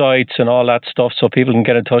websites and all that stuff so people can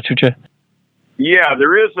get in touch with you? Yeah,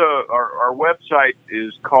 there is our website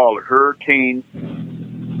is called Hurricane.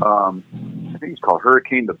 I think it's called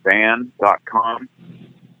HurricaneTheBand.com.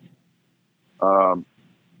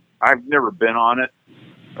 I've never been on it.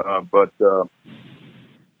 But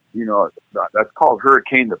that's called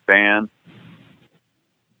Hurricane the Band.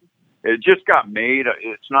 It just got made.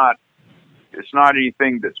 It's not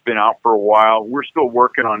anything that's been out for a while. We're still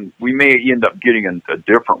working on. We may end up getting a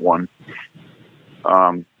different one.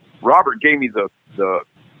 Robert gave me the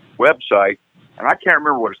website, and I can't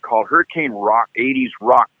remember what it's called. Hurricane Rock 80s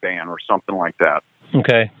Rock Band or something like that.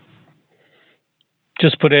 Okay.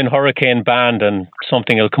 Just put in Hurricane Band and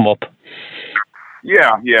something will come up.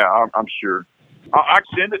 Yeah, I'm sure. I'll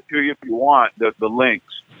send it to you if you want, the links.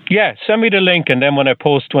 Yeah, send me the link, and then when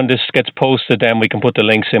this gets posted, then we can put the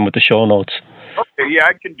links in with the show notes. Okay, yeah,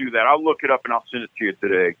 I can do that. I'll look it up and I'll send it to you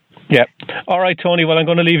today. Yeah. All right, Tony. Well, I'm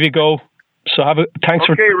going to leave you go. So thanks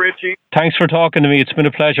for Richie. Thanks for talking to me. It's been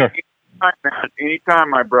a pleasure. Anytime,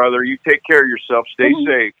 my brother. You take care of yourself. Stay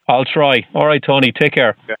safe. I'll try. All right, Tony. Take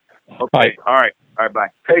care. Okay. Bye. All right. All right, bye.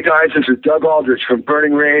 Hey guys, this is Doug Aldrich from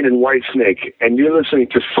Burning Rain and Whitesnake, and you're listening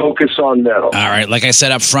to Focus on Metal. All right, like I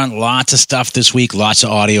said up front, lots of stuff this week, lots of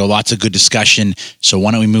audio, lots of good discussion. So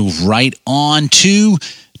why don't we move right on to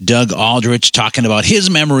Doug Aldrich talking about his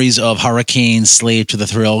memories of Hurricane, Slave to the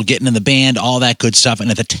Thrill, getting in the band, all that good stuff.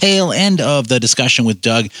 And at the tail end of the discussion with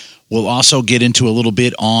Doug, we'll also get into a little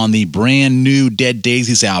bit on the brand new Dead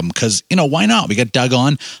Daisies album because, why not? We got Doug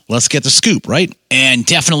on. Let's get the scoop, right? And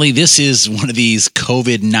definitely this is one of these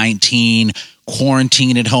COVID-19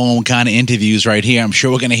 quarantine at home kind of interviews right here. I'm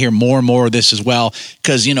sure we're going to hear more and more of this as well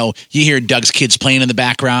because, you hear Doug's kids playing in the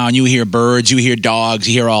background, you hear birds, you hear dogs,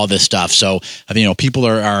 you hear all this stuff. So, people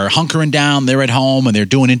are hunkering down, they're at home, and they're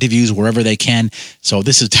doing interviews wherever they can. So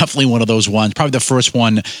this is definitely one of those ones, probably the first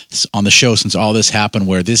one on the show since all this happened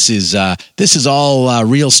where this is all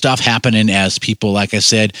real stuff happening as people, like I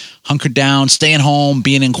said, hunkered down, staying home,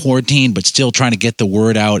 being in quarantine, but still trying to get the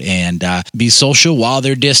word out and be social while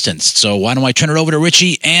they're distanced. So why don't I turn it over to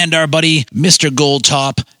Richie and our buddy, Mr.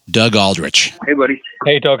 Goldtop, Doug Aldrich. Hey, buddy.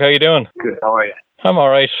 Hey, Doug. How you doing? Good. How are you? I'm all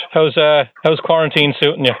right. How's quarantine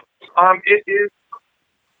suiting you? It is.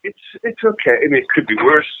 It's okay. I mean, it could be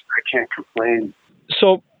worse. I can't complain.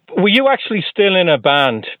 So, were you actually still in a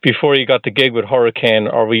band before you got the gig with Hurricane,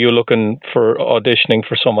 or were you looking for auditioning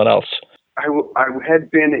for someone else? I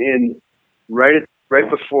had been in right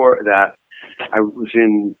before that. I was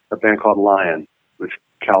in a band called Lion with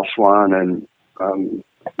Cal Swan and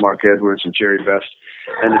Mark Edwards and Jerry Best,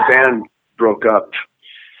 and the band broke up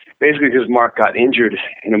basically because Mark got injured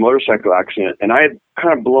in a motorcycle accident, and I had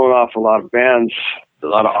kind of blown off a lot of bands, a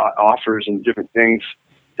lot of offers and different things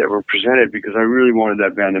that were presented because I really wanted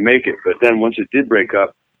that band to make it. But then once it did break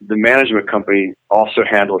up, the management company also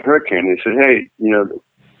handled Hurricane. They said, hey,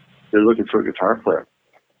 they're looking for a guitar player.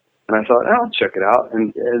 And I thought, I'll check it out.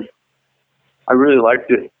 And I really liked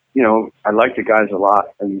it. I liked the guys a lot,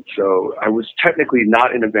 and so I was technically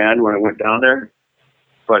not in a band when I went down there,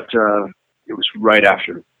 but it was right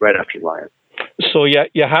after Lion. So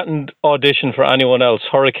you hadn't auditioned for anyone else.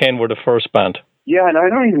 Hurricane were the first band. Yeah, and I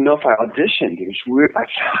don't even know if I auditioned. It was weird. I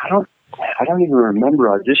don't even remember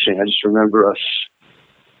auditioning. I just remember us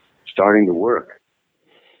starting to work.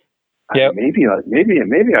 Yeah, maybe I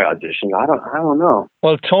auditioned. I don't know.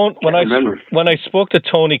 Well, when I spoke to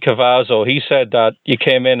Tony Cavazzo, he said that you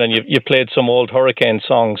came in and you played some old Hurricane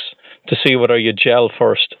songs to see whether you gel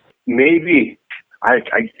first. Maybe I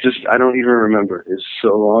don't even remember. It's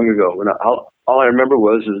so long ago. When all I remember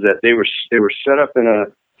was that they were set up in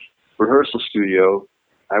a rehearsal studio.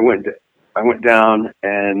 I went down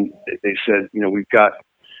and they said, we've got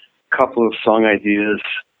a couple of song ideas,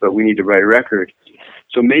 but we need to write a record.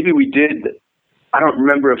 So maybe we did. I don't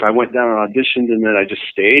remember if I went down and auditioned and then I just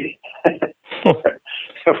stayed.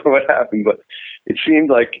 What happened, but it seemed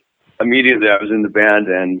like immediately I was in the band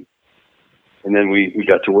and then we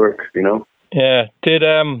got to work, Yeah.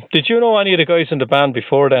 Did you know any of the guys in the band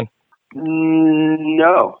before then?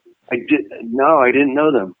 No, I didn't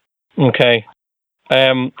know them. Okay.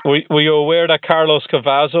 Were you aware that Carlos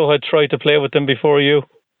Cavazzo had tried to play with them before you?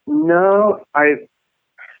 No,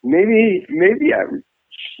 maybe I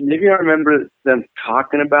remember them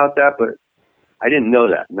talking about that, but I didn't know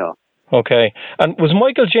that. No. Okay. And was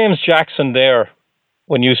Michael James Jackson there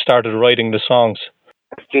when you started writing the songs?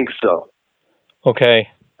 I think so. Okay.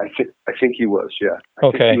 I think he was. Yeah.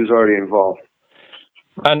 I think he was already involved.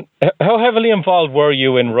 And how heavily involved were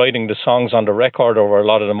you in writing the songs on the record, or were a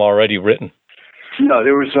lot of them already written? No,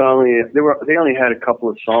 they only had a couple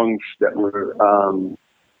of songs that were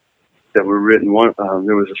written. One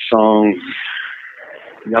there was a song,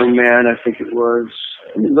 "Young Man," I think it was.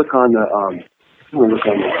 Let me look on the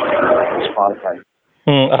Spotify.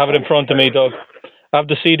 I have it in front of me, Doug. I have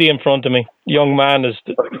the CD in front of me. "Young Man"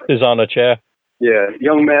 is on it, yeah. Yeah,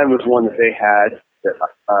 "Young Man" was one that they had that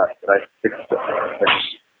I fixed. I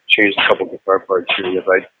just changed a couple of guitar parts here. If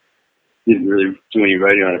I didn't really do any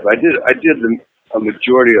writing on it, but I did a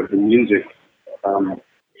majority of the music.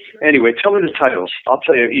 Anyway, tell me the titles. I'll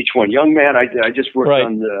tell you each one. "Young Man," I just worked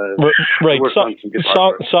on the right.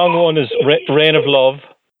 Song one is "Rain of Love."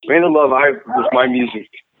 "Rain of Love" was my music.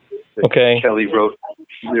 Okay. Kelly wrote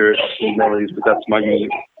lyrics and melodies, but that's my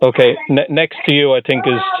music. Okay. Next to you, I think,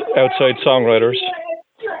 is Outside Songwriters.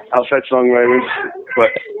 Outside Songwriters,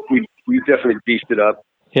 but we definitely beefed it up.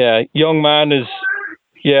 Yeah. "Young Man" is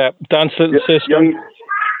Dance Little Sister.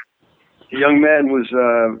 Young Man was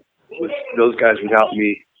those guys without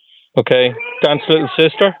me. Okay. "Dance Little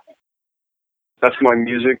Sister." That's my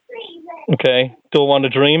music. Okay. "Don't Want to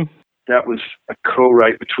Dream." That was a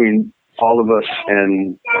co-write between all of us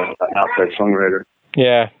and an outside songwriter.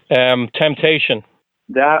 Yeah. "Temptation."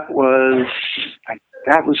 That was.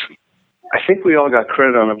 I think we all got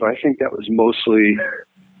credit on it, but I think that was mostly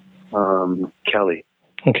Kelly.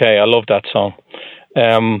 Okay, I love that song.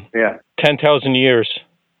 Yeah. 10,000 Years.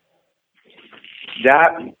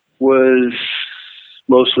 That was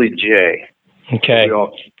mostly Jay. Okay. We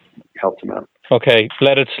all helped him out. Okay,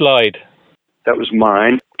 "Let It Slide." That was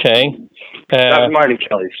mine. Okay. That was mine and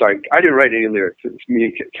Kelly. Sorry, I didn't write any lyrics. It was me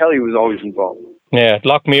and Kelly was always involved. Yeah,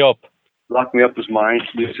 "Lock Me Up." "Lock Me Up" was mine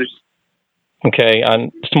music. Okay,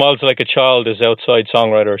 and "Smiles Like a Child" is Outside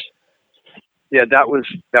Songwriters. Yeah, that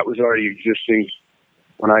was already existing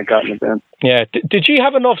when I got in the band. Yeah. Did you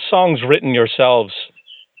have enough songs written yourselves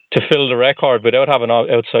to fill the record without having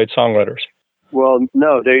outside songwriters? Well,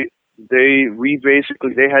 no, they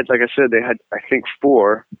had, like I said, they had, I think,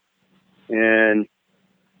 4, and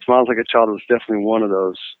 "Smiles Like a Child" was definitely one of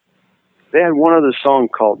those. They had one other song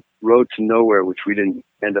called "Road to Nowhere," which we didn't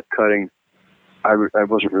end up cutting. I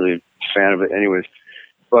wasn't really a fan of it anyways.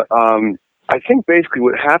 But I think basically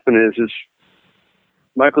what happened is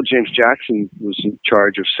Michael James Jackson was in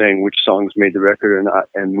charge of saying which songs made the record or not,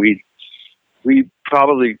 and we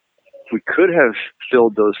could have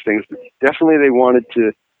filled those things, but definitely they wanted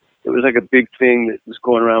to. It was like a big thing that was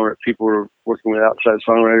going around where people were working with outside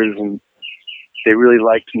songwriters, and they really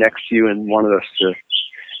liked Next to You and wanted us to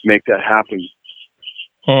make that happen.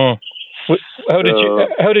 How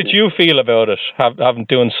did you feel about it, having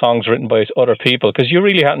doing songs written by other people? Because you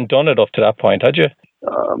really hadn't done it up to that point, had you?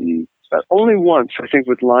 Only once, I think,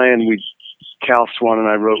 with Lion, Cal Swan and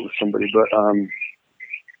I wrote with somebody, but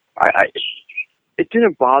it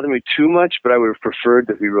didn't bother me too much, but I would have preferred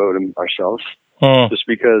that we wrote them ourselves, just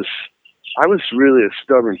because I was really a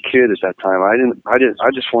stubborn kid at that time. I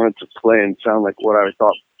just wanted to play and sound like what I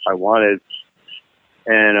thought I wanted,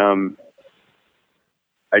 and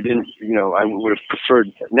I didn't, I would have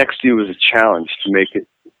preferred. Next to You was a challenge to make it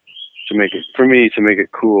to make it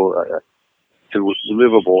cool, to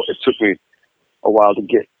livable. It took me a while to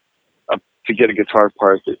get a guitar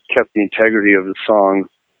part that kept the integrity of the song,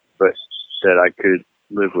 but that I could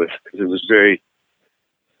live with, because it was very,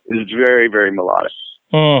 very melodic.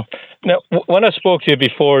 Now, when I spoke to you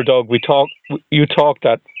before, Doug, you talked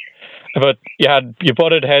about you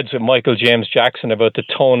butted heads with Michael James Jackson about the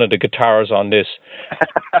tone of the guitars on this.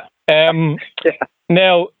 Yeah.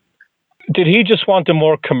 Now, did he just want a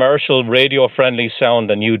more commercial, radio-friendly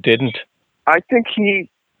sound and you didn't? I think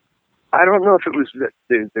I don't know if it was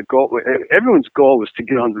the goal. Everyone's goal was to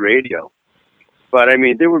get on the radio. But, I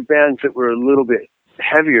mean, there were bands that were a little bit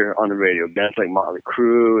heavier on the radio, bands like Motley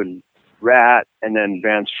Crue and Rat, and then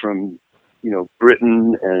bands from,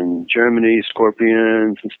 Britain and Germany,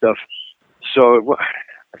 Scorpions and stuff. So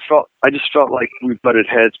I just felt like we butted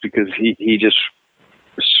heads because he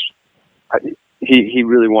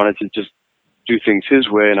really wanted to just do things his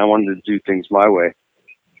way, and I wanted to do things my way.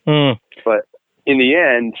 But in the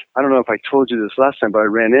end, I don't know if I told you this last time, but I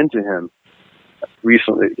ran into him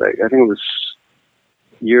recently. Like, I think it was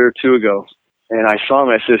a year or two ago, and I saw him.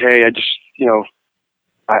 And I said, "Hey, I just,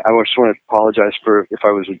 I just want to apologize for if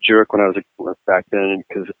I was a jerk when I was back then,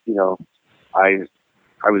 because I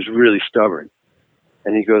was really stubborn."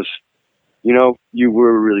 And he goes, "You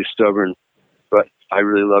were really stubborn, but I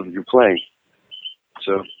really loved your playing."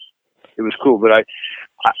 So it was cool. But I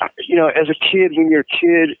as a kid, when you're a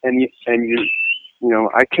kid and you,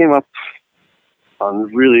 I came up on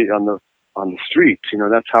the streets.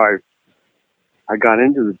 That's how I got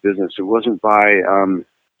into the business. It wasn't by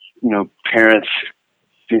parents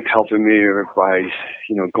helping me or by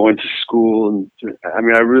going to school. And I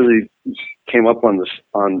mean, I really came up on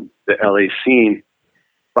the LA scene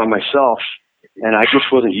by myself, and I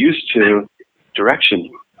just wasn't used to direction.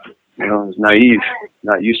 I was naive,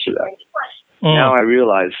 not used to that. Now I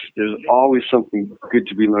realize there's always something good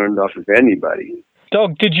to be learned off of anybody.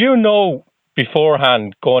 Doug, did you know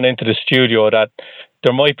beforehand, going into the studio, that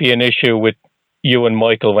there might be an issue with you and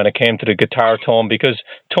Michael when it came to the guitar tone? Because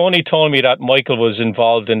Tony told me that Michael was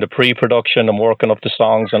involved in the pre-production and working up the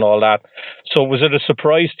songs and all that. So was it a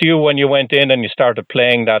surprise to you when you went in and you started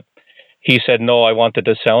playing that he said, "No, I wanted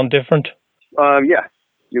to sound different"? Yeah,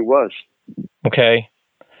 it was. Okay.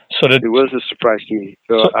 So it was a surprise to me.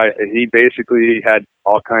 So he basically had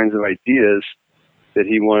all kinds of ideas that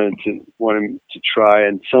he wanted to try,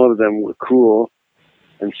 and some of them were cool,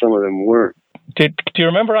 and some of them weren't. Do you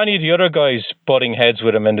remember any of the other guys butting heads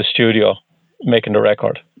with him in the studio, making the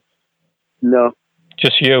record? No.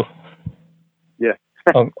 Just you? Yeah.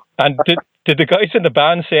 And did the guys in the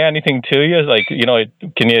band say anything to you? Like,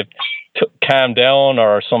 can you calm down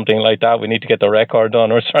or something like that? We need to get the record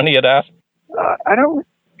done, or is there any of that?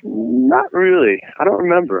 Not really. I don't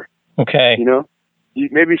remember. Okay.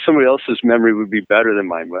 Maybe somebody else's memory would be better than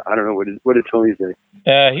mine, but I don't know. What did Tony say?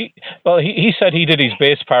 He said he did his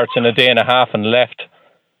bass parts in a day and a half and left.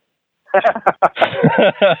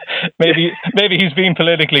 maybe he's being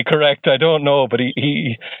politically correct. I don't know, but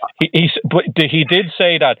he did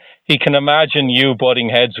say that he can imagine you butting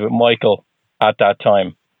heads with Michael at that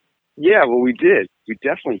time. Yeah, well, we did. We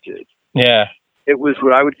definitely did. Yeah. It was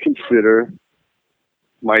what I would consider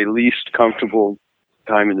my least comfortable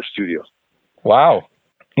time in the studio. Wow.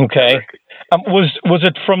 Okay. Was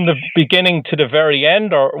it from the beginning to the very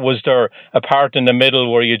end, or was there a part in the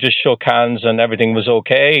middle where you just shook hands and everything was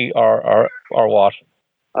okay, or what?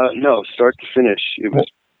 No, start to finish. It was.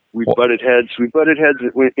 We butted heads. We butted heads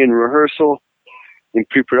in rehearsal, in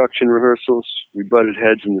pre-production rehearsals. We butted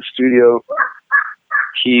heads in the studio.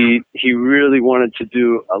 He really wanted to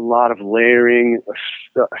do a lot of layering of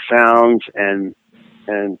sounds and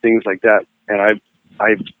things like that, and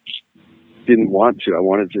I didn't want to. I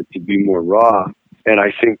wanted it to be more raw, and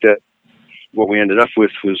I think that what we ended up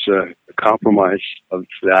with was a compromise of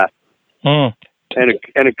that, and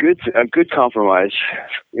a good compromise,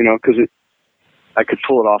 because I could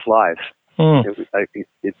pull it off live.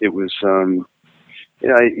 It was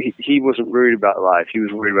he wasn't worried about live. He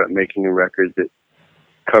was worried about making a record that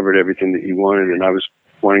covered everything that he wanted, and I was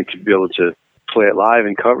wanting to be able to play it live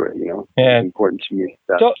and cover it. Yeah. It's important to me.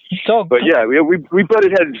 But yeah, we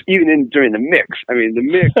butted heads even during the mix. I mean, the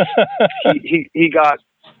mix. he got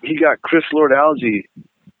Chris Lord-Alge,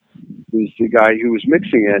 who's the guy who was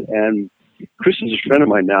mixing it, and Chris is a friend of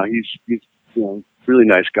mine now. He's really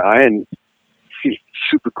nice guy, and he's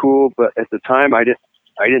super cool. But at the time, I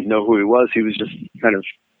didn't know who he was. He was just kind of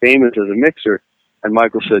famous as a mixer. And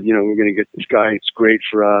Michael said, we're going to get this guy. It's great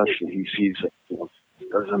for us, and he's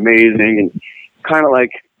does amazing, and kind of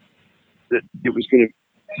like that it was going to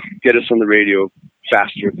get us on the radio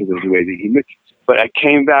faster because of the way that he mixed. but I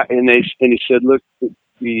came back and he said, look,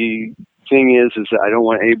 the thing is that I don't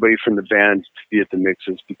want anybody from the band to be at the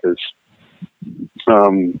mixes because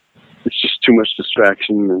it's just too much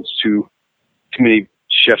distraction. There's too many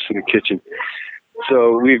chefs in the kitchen.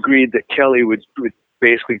 So we agreed that Kelly would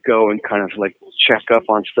basically go and kind of like check up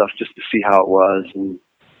on stuff just to see how it was,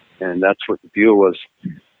 and that's what the deal was.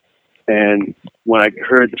 And when I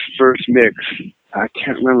heard the first mix, I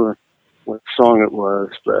can't remember what song it was,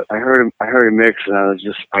 but I heard a mix, and I was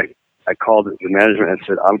just I called the management and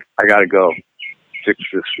said, I gotta go fix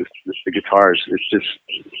this the guitars. It's just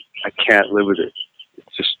I can't live with it.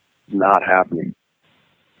 It's just not happening.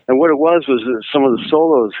 And what it was that some of the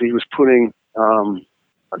solos he was putting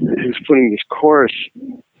this chorus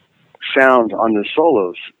sound on the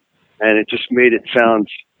solos, and it just made it sound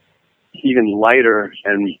even lighter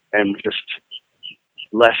and just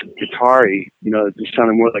less guitar-y. You know, it just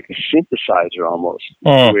sounded more like a synthesizer almost.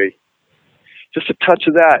 Just a touch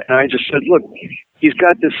of that. And I just said, look, he's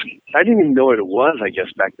got this, I didn't even know what it was, I guess,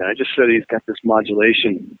 back then. I just said he's got this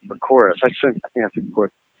modulation for chorus. I think I said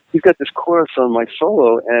chorus. He's got this chorus on my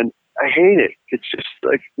solo, and I hate it. It's just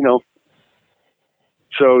like, you know.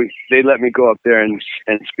 So they let me go up there and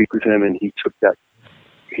speak with him, and he took that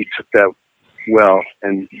well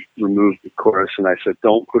and removed the chorus. And I said,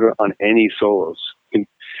 don't put it on any solos. You can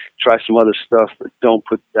try some other stuff, but don't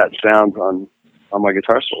put that sound on my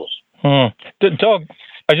guitar solos. Doug,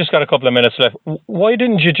 I just got a couple of minutes left. Why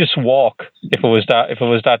didn't you just walk if it was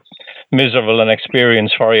that miserable an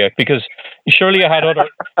experience for you? Because surely you had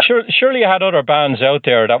other bands out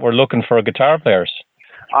there that were looking for guitar players.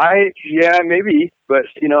 Yeah, maybe, but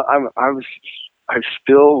you know, I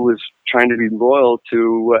still was trying to be loyal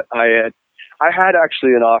to what I had. I had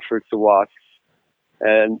actually an offer to walk,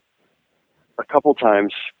 and a couple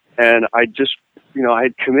times, and I just, you know, I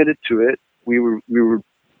had committed to it. We were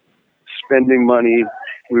spending money.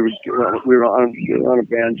 We were on a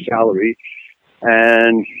band salary,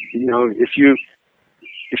 and you know, if you're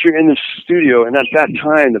in the studio, and at that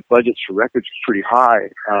time the budgets for records were pretty high,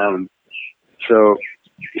 so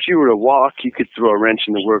if you were to walk, you could throw a wrench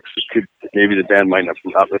in the works that maybe the band might not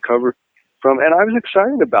recover from. And I was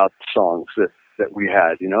excited about the songs that we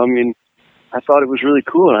had. You know, I mean, I thought it was really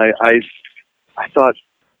cool, and I thought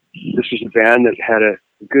this was a band that had a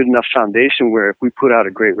good enough foundation where if we put out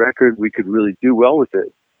a great record, we could really do well with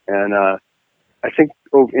it. And I think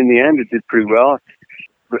in the end, it did pretty well.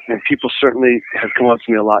 And people certainly have come up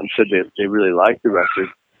to me a lot and said they really liked the record.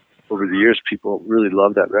 Over the years, people really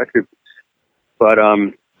loved that record. But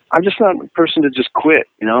I'm just not a person to just quit,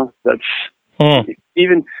 you know. That's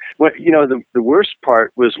even when, you know, the worst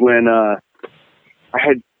part was when I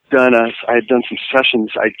had done some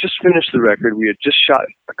sessions. I just finished the record. We had just shot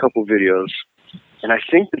a couple videos, and I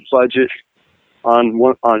think the budget on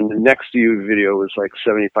the Next to You video was like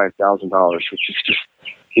 $75,000, which is just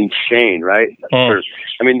insane, right?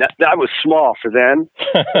 I mean, that was small for then.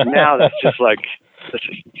 Now that's just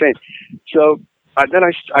insane. So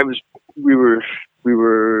we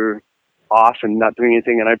were off and not doing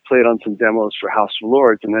anything, and I played on some demos for House of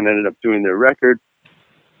Lords, and then ended up doing their record.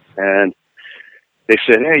 And they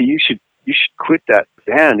said, "Hey, you should quit that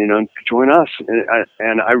band, you know, and join us."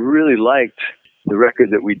 And I really liked the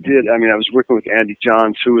record that we did. I mean, I was working with Andy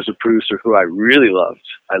Johns, who was a producer who I really loved.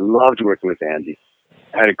 I loved working with Andy.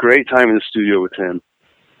 I had a great time in the studio with him.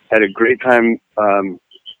 Had a great time.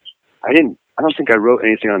 I don't think I wrote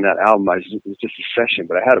anything on that album. It was just a session,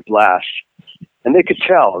 but I had a blast. And they could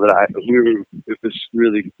tell that it was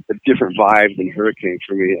really a different vibe than Hurricane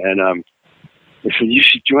for me. And they said, "You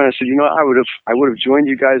should join." I said, "You know, I would have joined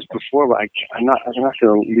you guys before, but I'm not going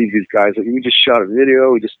to leave these guys. Like, we just shot a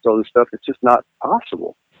video, we just did all this stuff. It's just not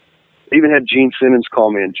possible." They even had Gene Simmons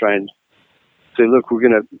call me and try and say, "Look, we're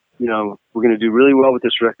gonna do really well with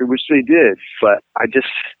this record," which they did. But I just,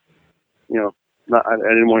 you know, I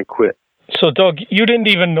didn't want to quit. So, Doug, you didn't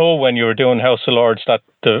even know when you were doing House of Lords that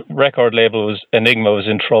the record label Enigma was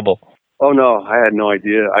in trouble? Oh no, I had no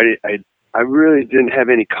idea. I really didn't have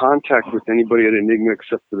any contact with anybody at Enigma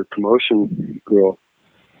except for the promotion girl.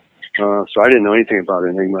 So I didn't know anything about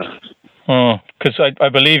Enigma. Because I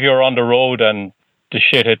believe you were on the road and the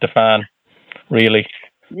shit hit the fan, really.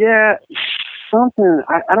 Yeah, something.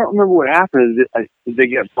 I don't remember what happened. Did they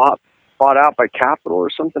get bought out by Capitol or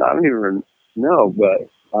something? I don't even know. But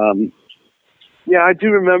yeah, I do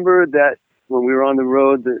remember that when we were on the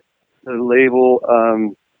road, the label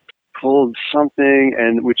pulled something,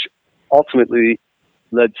 and which ultimately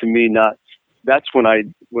led to me not. That's when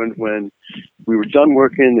when we were done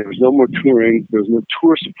working, there was no more touring, there was no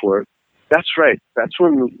tour support. That's right. That's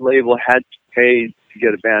when the label had to pay to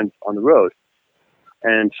get a band on the road.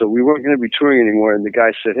 And so we weren't going to be touring anymore. And the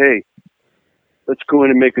guy said, "Hey, let's go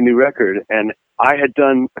in and make a new record." And I had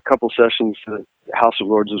done a couple sessions. House of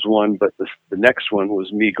Lords was one, but the next one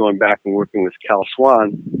was me going back and working with Cal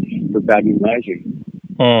Swan for Bad Moon Rising.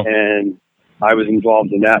 And I was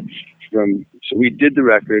involved in that. So we did the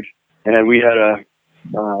record, and we had a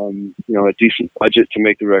decent budget to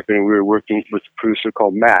make the record, and we were working with a producer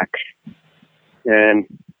called Mac. And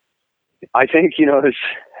I think,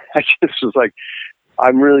 I just was like,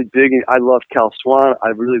 I'm really digging. I love Cal Swan. I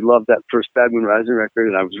really loved that first Bad Moon Rising record,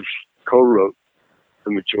 and I co-wrote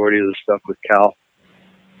the majority of the stuff with Cal.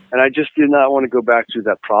 And I just did not want to go back through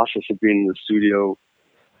that process of being in the studio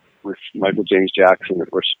with Michael James Jackson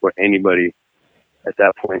or anybody at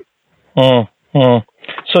that point.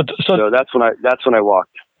 So that's when I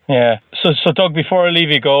walked. Yeah. So Doug, before I leave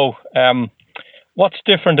you go, what's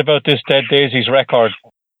different about this Dead Daisies record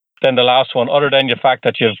than the last one, other than the fact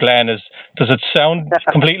that you have Glenn? Does it sound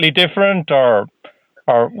completely different, or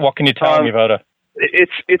what can you tell me about it?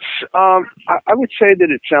 I would say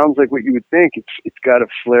that it sounds like what you would think. It's got a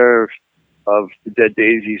flair of the Dead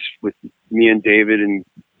Daisies with me and David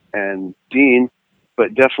and Dean,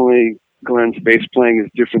 but definitely Glenn's bass playing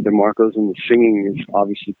is different than Marco's, and the singing is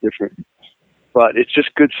obviously different. But it's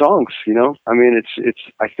just good songs, I mean,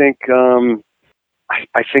 I think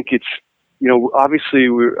it's, obviously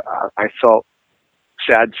I felt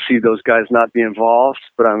sad to see those guys not be involved,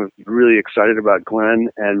 but I'm really excited about Glenn,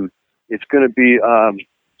 and it's going to be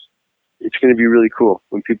really cool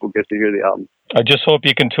when people get to hear the album. I just hope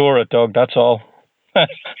you can tour it, Doug. That's all.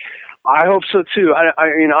 I hope so too. I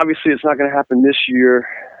mean, obviously it's not going to happen this year,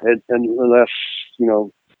 unless,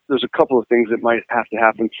 there's a couple of things that might have to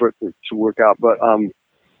happen for it to work out, but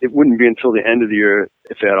it wouldn't be until the end of the year,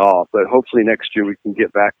 if at all. But hopefully next year we can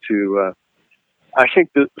get back to, I think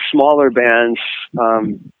the smaller bands,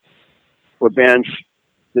 or bands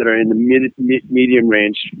that are in the medium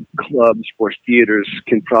range clubs or theaters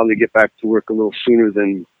can probably get back to work a little sooner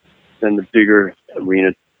than the bigger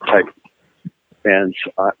arena type bands,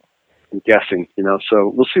 I'm guessing,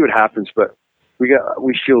 so we'll see what happens, but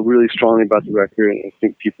we feel really strongly about the record, and I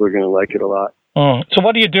think people are going to like it a lot. So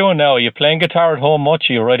what are you doing now? Are you playing guitar at home much?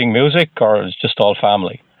 Are you writing music, or is it just all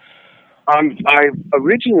family? I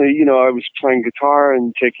originally, I was playing guitar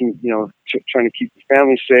and taking, trying to keep the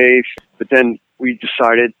family safe, but then we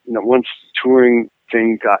decided, once the touring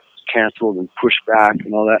thing got canceled and pushed back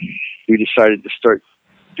and all that, we decided to start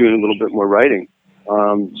doing a little bit more writing.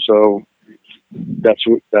 So that's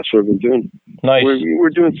what we've been doing. Nice. We're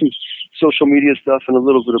doing some social media stuff and a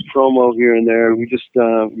little bit of promo here and there. We just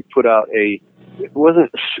we put out it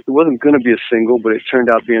wasn't going to be a single, but it turned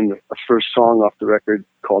out being a first song off the record,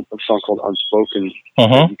 a song called Unspoken.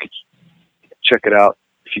 You could check it out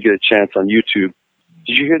if you get a chance on YouTube.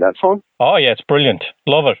 Did you hear that song? Oh yeah, it's brilliant.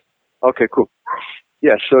 Love it. Okay, cool.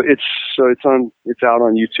 Yeah, so it's out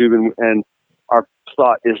on YouTube, and our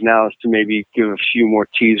thought is to maybe give a few more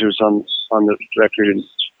teasers on the record and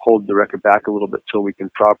hold the record back a little bit till we can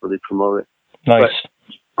properly promote it. Nice.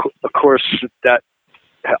 But of course, that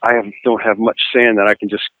don't have much say in that. I can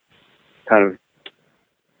just kind of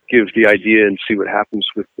give the idea and see what happens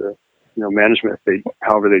with the management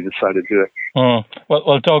however they decide to do it.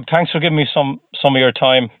 Well, Doug, thanks for giving me some of your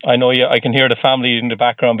time. I know I can hear the family in the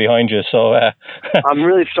background behind you, so I'm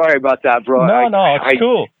really sorry about that, bro. No, it's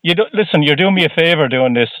cool. Listen, you're doing me a favor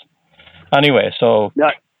doing this anyway. So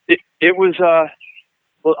it was.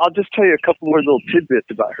 Well, I'll just tell you a couple more little tidbits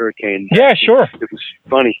about Hurricane. Yeah, sure. It was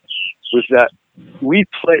funny. Was that we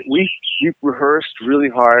rehearsed really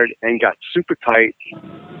hard and got super tight,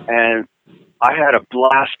 and I had a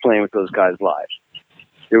blast playing with those guys live.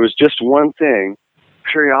 There was just one thing.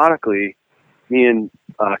 Periodically, me and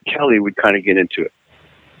Kelly would kind of get into it.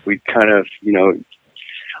 We'd kind of,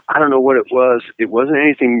 I don't know what it was. It wasn't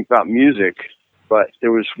anything about music, but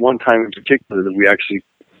there was one time in particular that we actually,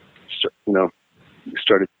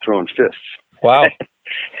 started throwing fists. Wow.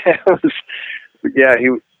 It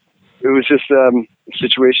was just a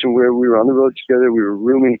situation where we were on the road together. We were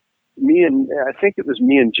rooming. I think it was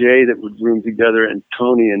me and Jay that would room together, and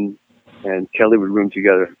Tony and Kelly would room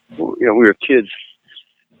together. We were kids.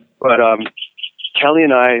 But Kelly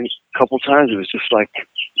and I, a couple times, it was just like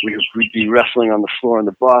we'd be wrestling on the floor on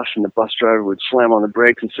the bus, and the bus driver would slam on the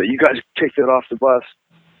brakes and say, "You guys take that off the bus."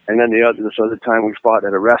 And then this other time we fought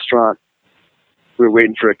at a restaurant. We were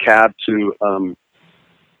waiting for a cab to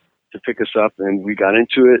pick us up, and we got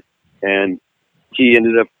into it, and he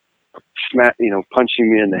ended up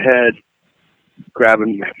punching me in the head,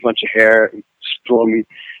 grabbing a bunch of hair, and throwing me,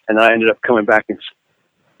 and I ended up coming back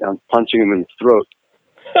and punching him in the throat,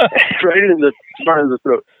 right in the front of the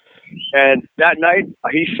throat. And that night,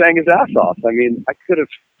 he sang his ass off. I mean, I could have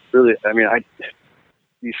really. I mean,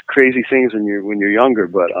 these crazy things when you're younger,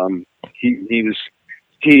 but he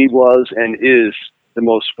was and is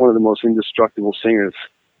one of the most indestructible singers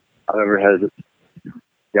I've ever had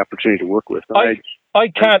the opportunity to work with. I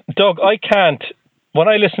can't, Doug. I can't. When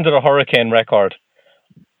I listened to the Hurricane record,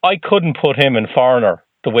 I couldn't put him in Foreigner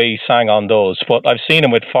the way he sang on those. But I've seen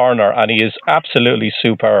him with Foreigner, and he is absolutely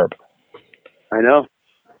superb. I know.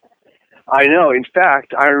 In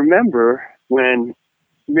fact, I remember when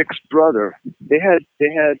Mick's brother, they had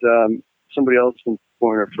somebody else in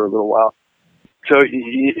Foreigner for a little while. So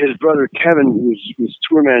his brother Kevin was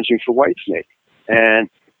tour managing for Whitesnake, and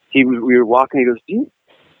we were walking. He goes, "Do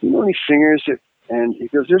you know any singers?" And he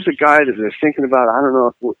goes, "There's a guy that they're thinking about. I don't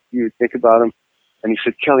know what you would think about him." And he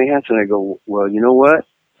said, "Kelly Hansen." I go, "Well, you know what?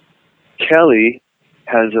 Kelly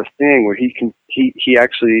has a thing where he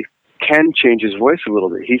actually can change his voice a little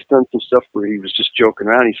bit. He's done some stuff where he was just joking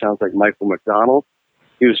around. He sounds like Michael McDonald.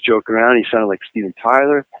 He was joking around. He sounded like Steven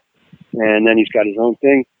Tyler. And then he's got his own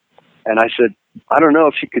thing." And I said, "I don't know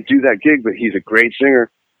if he could do that gig, but he's a great singer."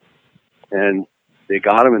 And they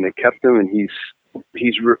got him and they kept him, and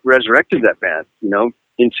he's resurrected that band,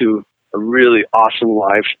 into a really awesome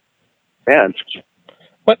live band.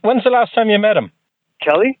 When's the last time you met him?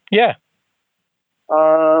 Kelly? Yeah.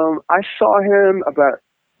 I saw him about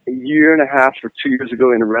a year and a half or 2 years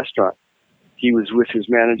ago in a restaurant. He was with his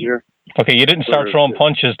manager. Okay, you didn't start throwing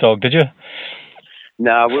punches, Doug, did you?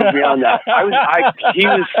 No, we're beyond that. He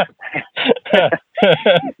was.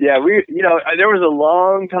 Yeah, there was a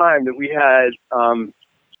long time that we had.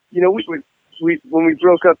 We when we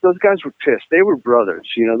broke up, those guys were pissed. They were brothers.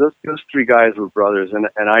 Those three guys were brothers, and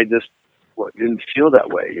I just didn't feel that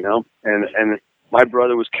way. And my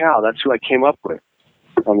brother was Cal. That's who I came up with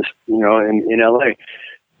on this, in LA.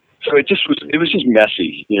 So it was just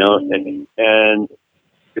messy, and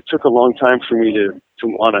it took a long time for me to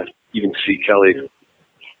want to even see Kelly.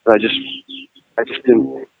 But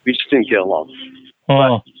we just didn't get along.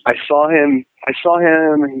 Oh. But I saw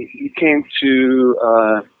him, and he came to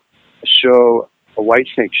a show, a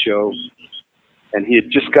Whitesnake show, and he had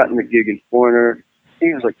just gotten the gig in Foreigner. I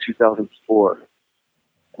think it was like 2004.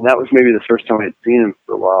 And that was maybe the first time I had seen him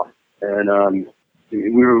for a while. And we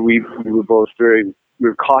were both we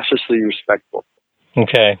were cautiously respectful.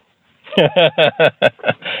 Okay.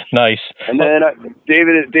 Nice. And then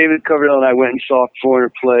David Coverdale and I went and saw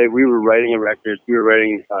Foreigner play. We were writing a record. We were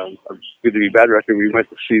writing a Good to Be Bad record. We went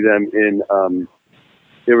to see them in.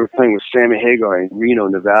 They were playing with Sammy Hagar in Reno,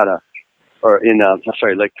 Nevada, or in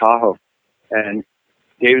Lake Tahoe. And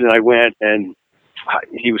David and I went, and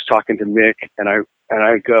he was talking to Mick, and I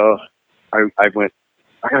went,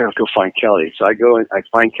 "I gotta go find Kelly." So I go and I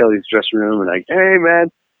find Kelly's dressing room, and "Hey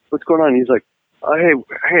man, what's going on?" And he's like,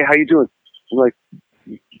 hey, how you doing? I'm like,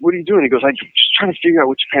 "What are you doing?" He goes, "I'm just trying to figure out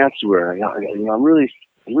which pants to wear. I'm really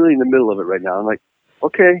in the middle of it right now." I'm like,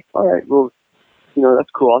 "Okay, all right, well,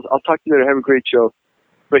 that's cool. I'll talk to you later. Have a great show."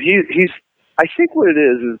 But I think what it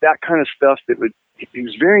is that kind of stuff he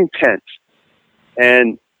was very intense,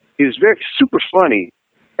 and he was very super funny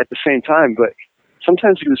at the same time. But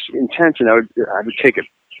sometimes he was intense, and I would take it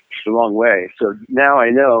the wrong way. So now I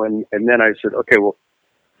know, and then I said, okay, well,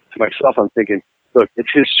 to myself, I'm thinking, look,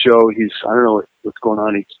 it's his show. I don't know what's going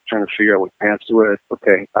on. He's trying to figure out what pants to wear.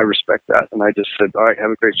 Okay, I respect that. And I just said, all right,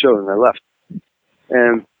 have a great show. And I left.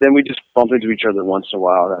 And then we just bumped into each other once in a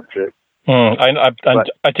while. That's it.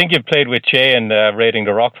 I think you've played with Jay in Raiding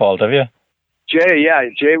the Rockfalls, have you?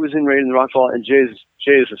 Jay was in Raiding the Rockfall, and Jay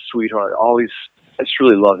is a sweetheart. I just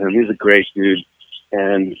really love him. He's a great dude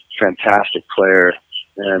and fantastic player.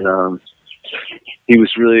 And he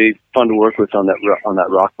was really fun to work with on that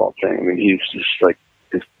Rockfall thing. I mean, he's just like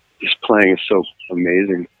his playing is so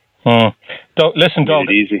amazing. Listen, Doug,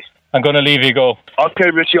 easy. I'm going to leave you go. Okay,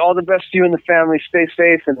 Richie. All the best to you and the family. Stay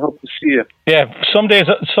safe, and hope to see you. Yeah,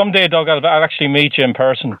 someday, Doug, I'll actually meet you in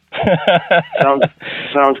person.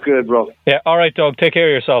 Sounds good, bro. Yeah. All right, Doug. Take care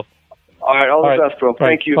of yourself. All right. All the best, bro.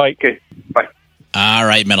 Thank you. Bye. Okay. Bye. All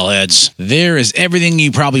right, metalheads. There is everything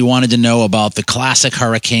you probably wanted to know about the classic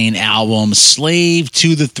Hurricane album, Slave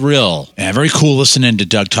to the Thrill. And very cool listening to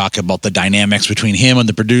Doug talk about the dynamics between him and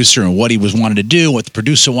the producer and what he wanted to do, what the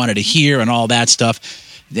producer wanted to hear, and all that stuff.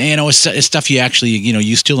 It's stuff you actually,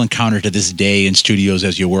 you still encounter to this day in studios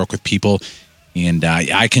as you work with people. And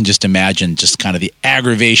I can just imagine just kind of the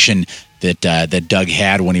aggravation that Doug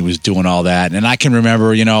had when he was doing all that. And I can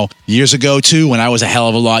remember, years ago too, when I was a hell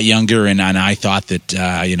of a lot younger, and I thought that,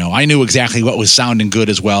 I knew exactly what was sounding good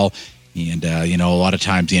as well. And, a lot of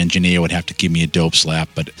times the engineer would have to give me a dope slap,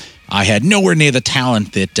 but I had nowhere near the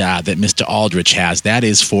talent that Mr. Aldrich has. That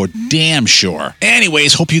is for damn sure.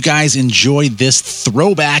 Anyways, hope you guys enjoyed this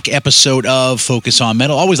throwback episode of Focus on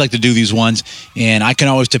Metal. Always like to do these ones, and I can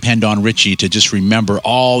always depend on Richie to just remember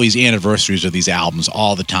all these anniversaries of these albums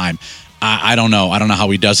all the time. I don't know. I don't know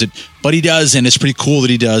how he does it, but he does, and it's pretty cool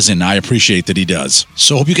that he does, and I appreciate that he does.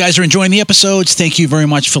 So hope you guys are enjoying the episodes. Thank you very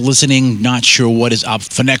much for listening. Not sure what is up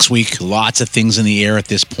for next week. Lots of things in the air at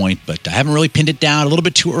this point, but I haven't really pinned it down. A little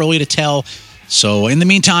bit too early to tell. So in the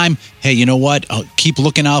meantime, hey, you know what? Keep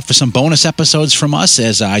looking out for some bonus episodes from us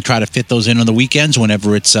as I try to fit those in on the weekends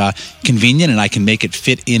whenever it's convenient and I can make it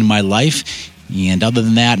fit in my life. And other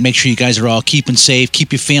than that, make sure you guys are all keeping safe.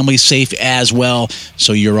 Keep your family safe as well.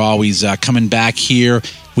 So you're always coming back here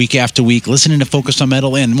week after week, listening to Focus on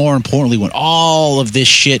Metal. And more importantly, when all of this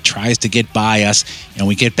shit tries to get by us and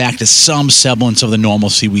we get back to some semblance of the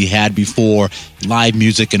normalcy we had before, live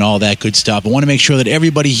music and all that good stuff, I want to make sure that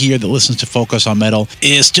everybody here that listens to Focus on Metal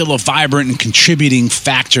is still a vibrant and contributing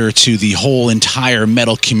factor to the whole entire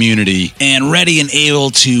metal community and ready and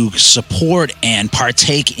able to support and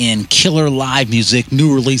partake in killer live music,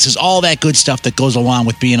 new releases, all that good stuff that goes along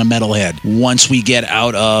with being a metalhead once we get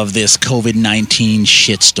out of this COVID-19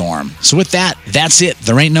 shitstorm. So with that, that's it.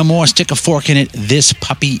 There ain't no more. Stick a fork in it. This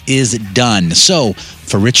puppy is done. So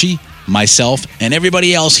for Richie, myself, and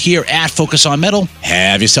everybody else here at Focus on Metal,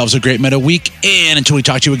 have yourselves a great metal week. And until we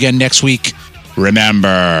talk to you again next week,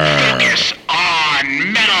 remember, Focus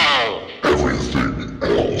on Metal. Everything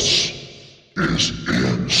else is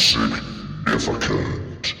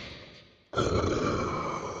insignificant.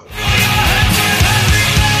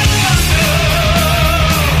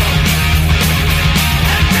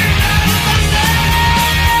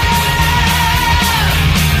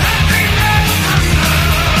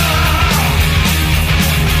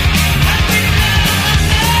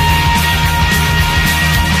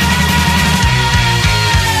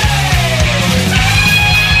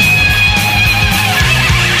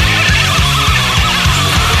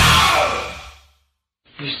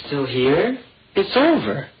 You're still here? It's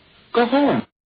over. Go home.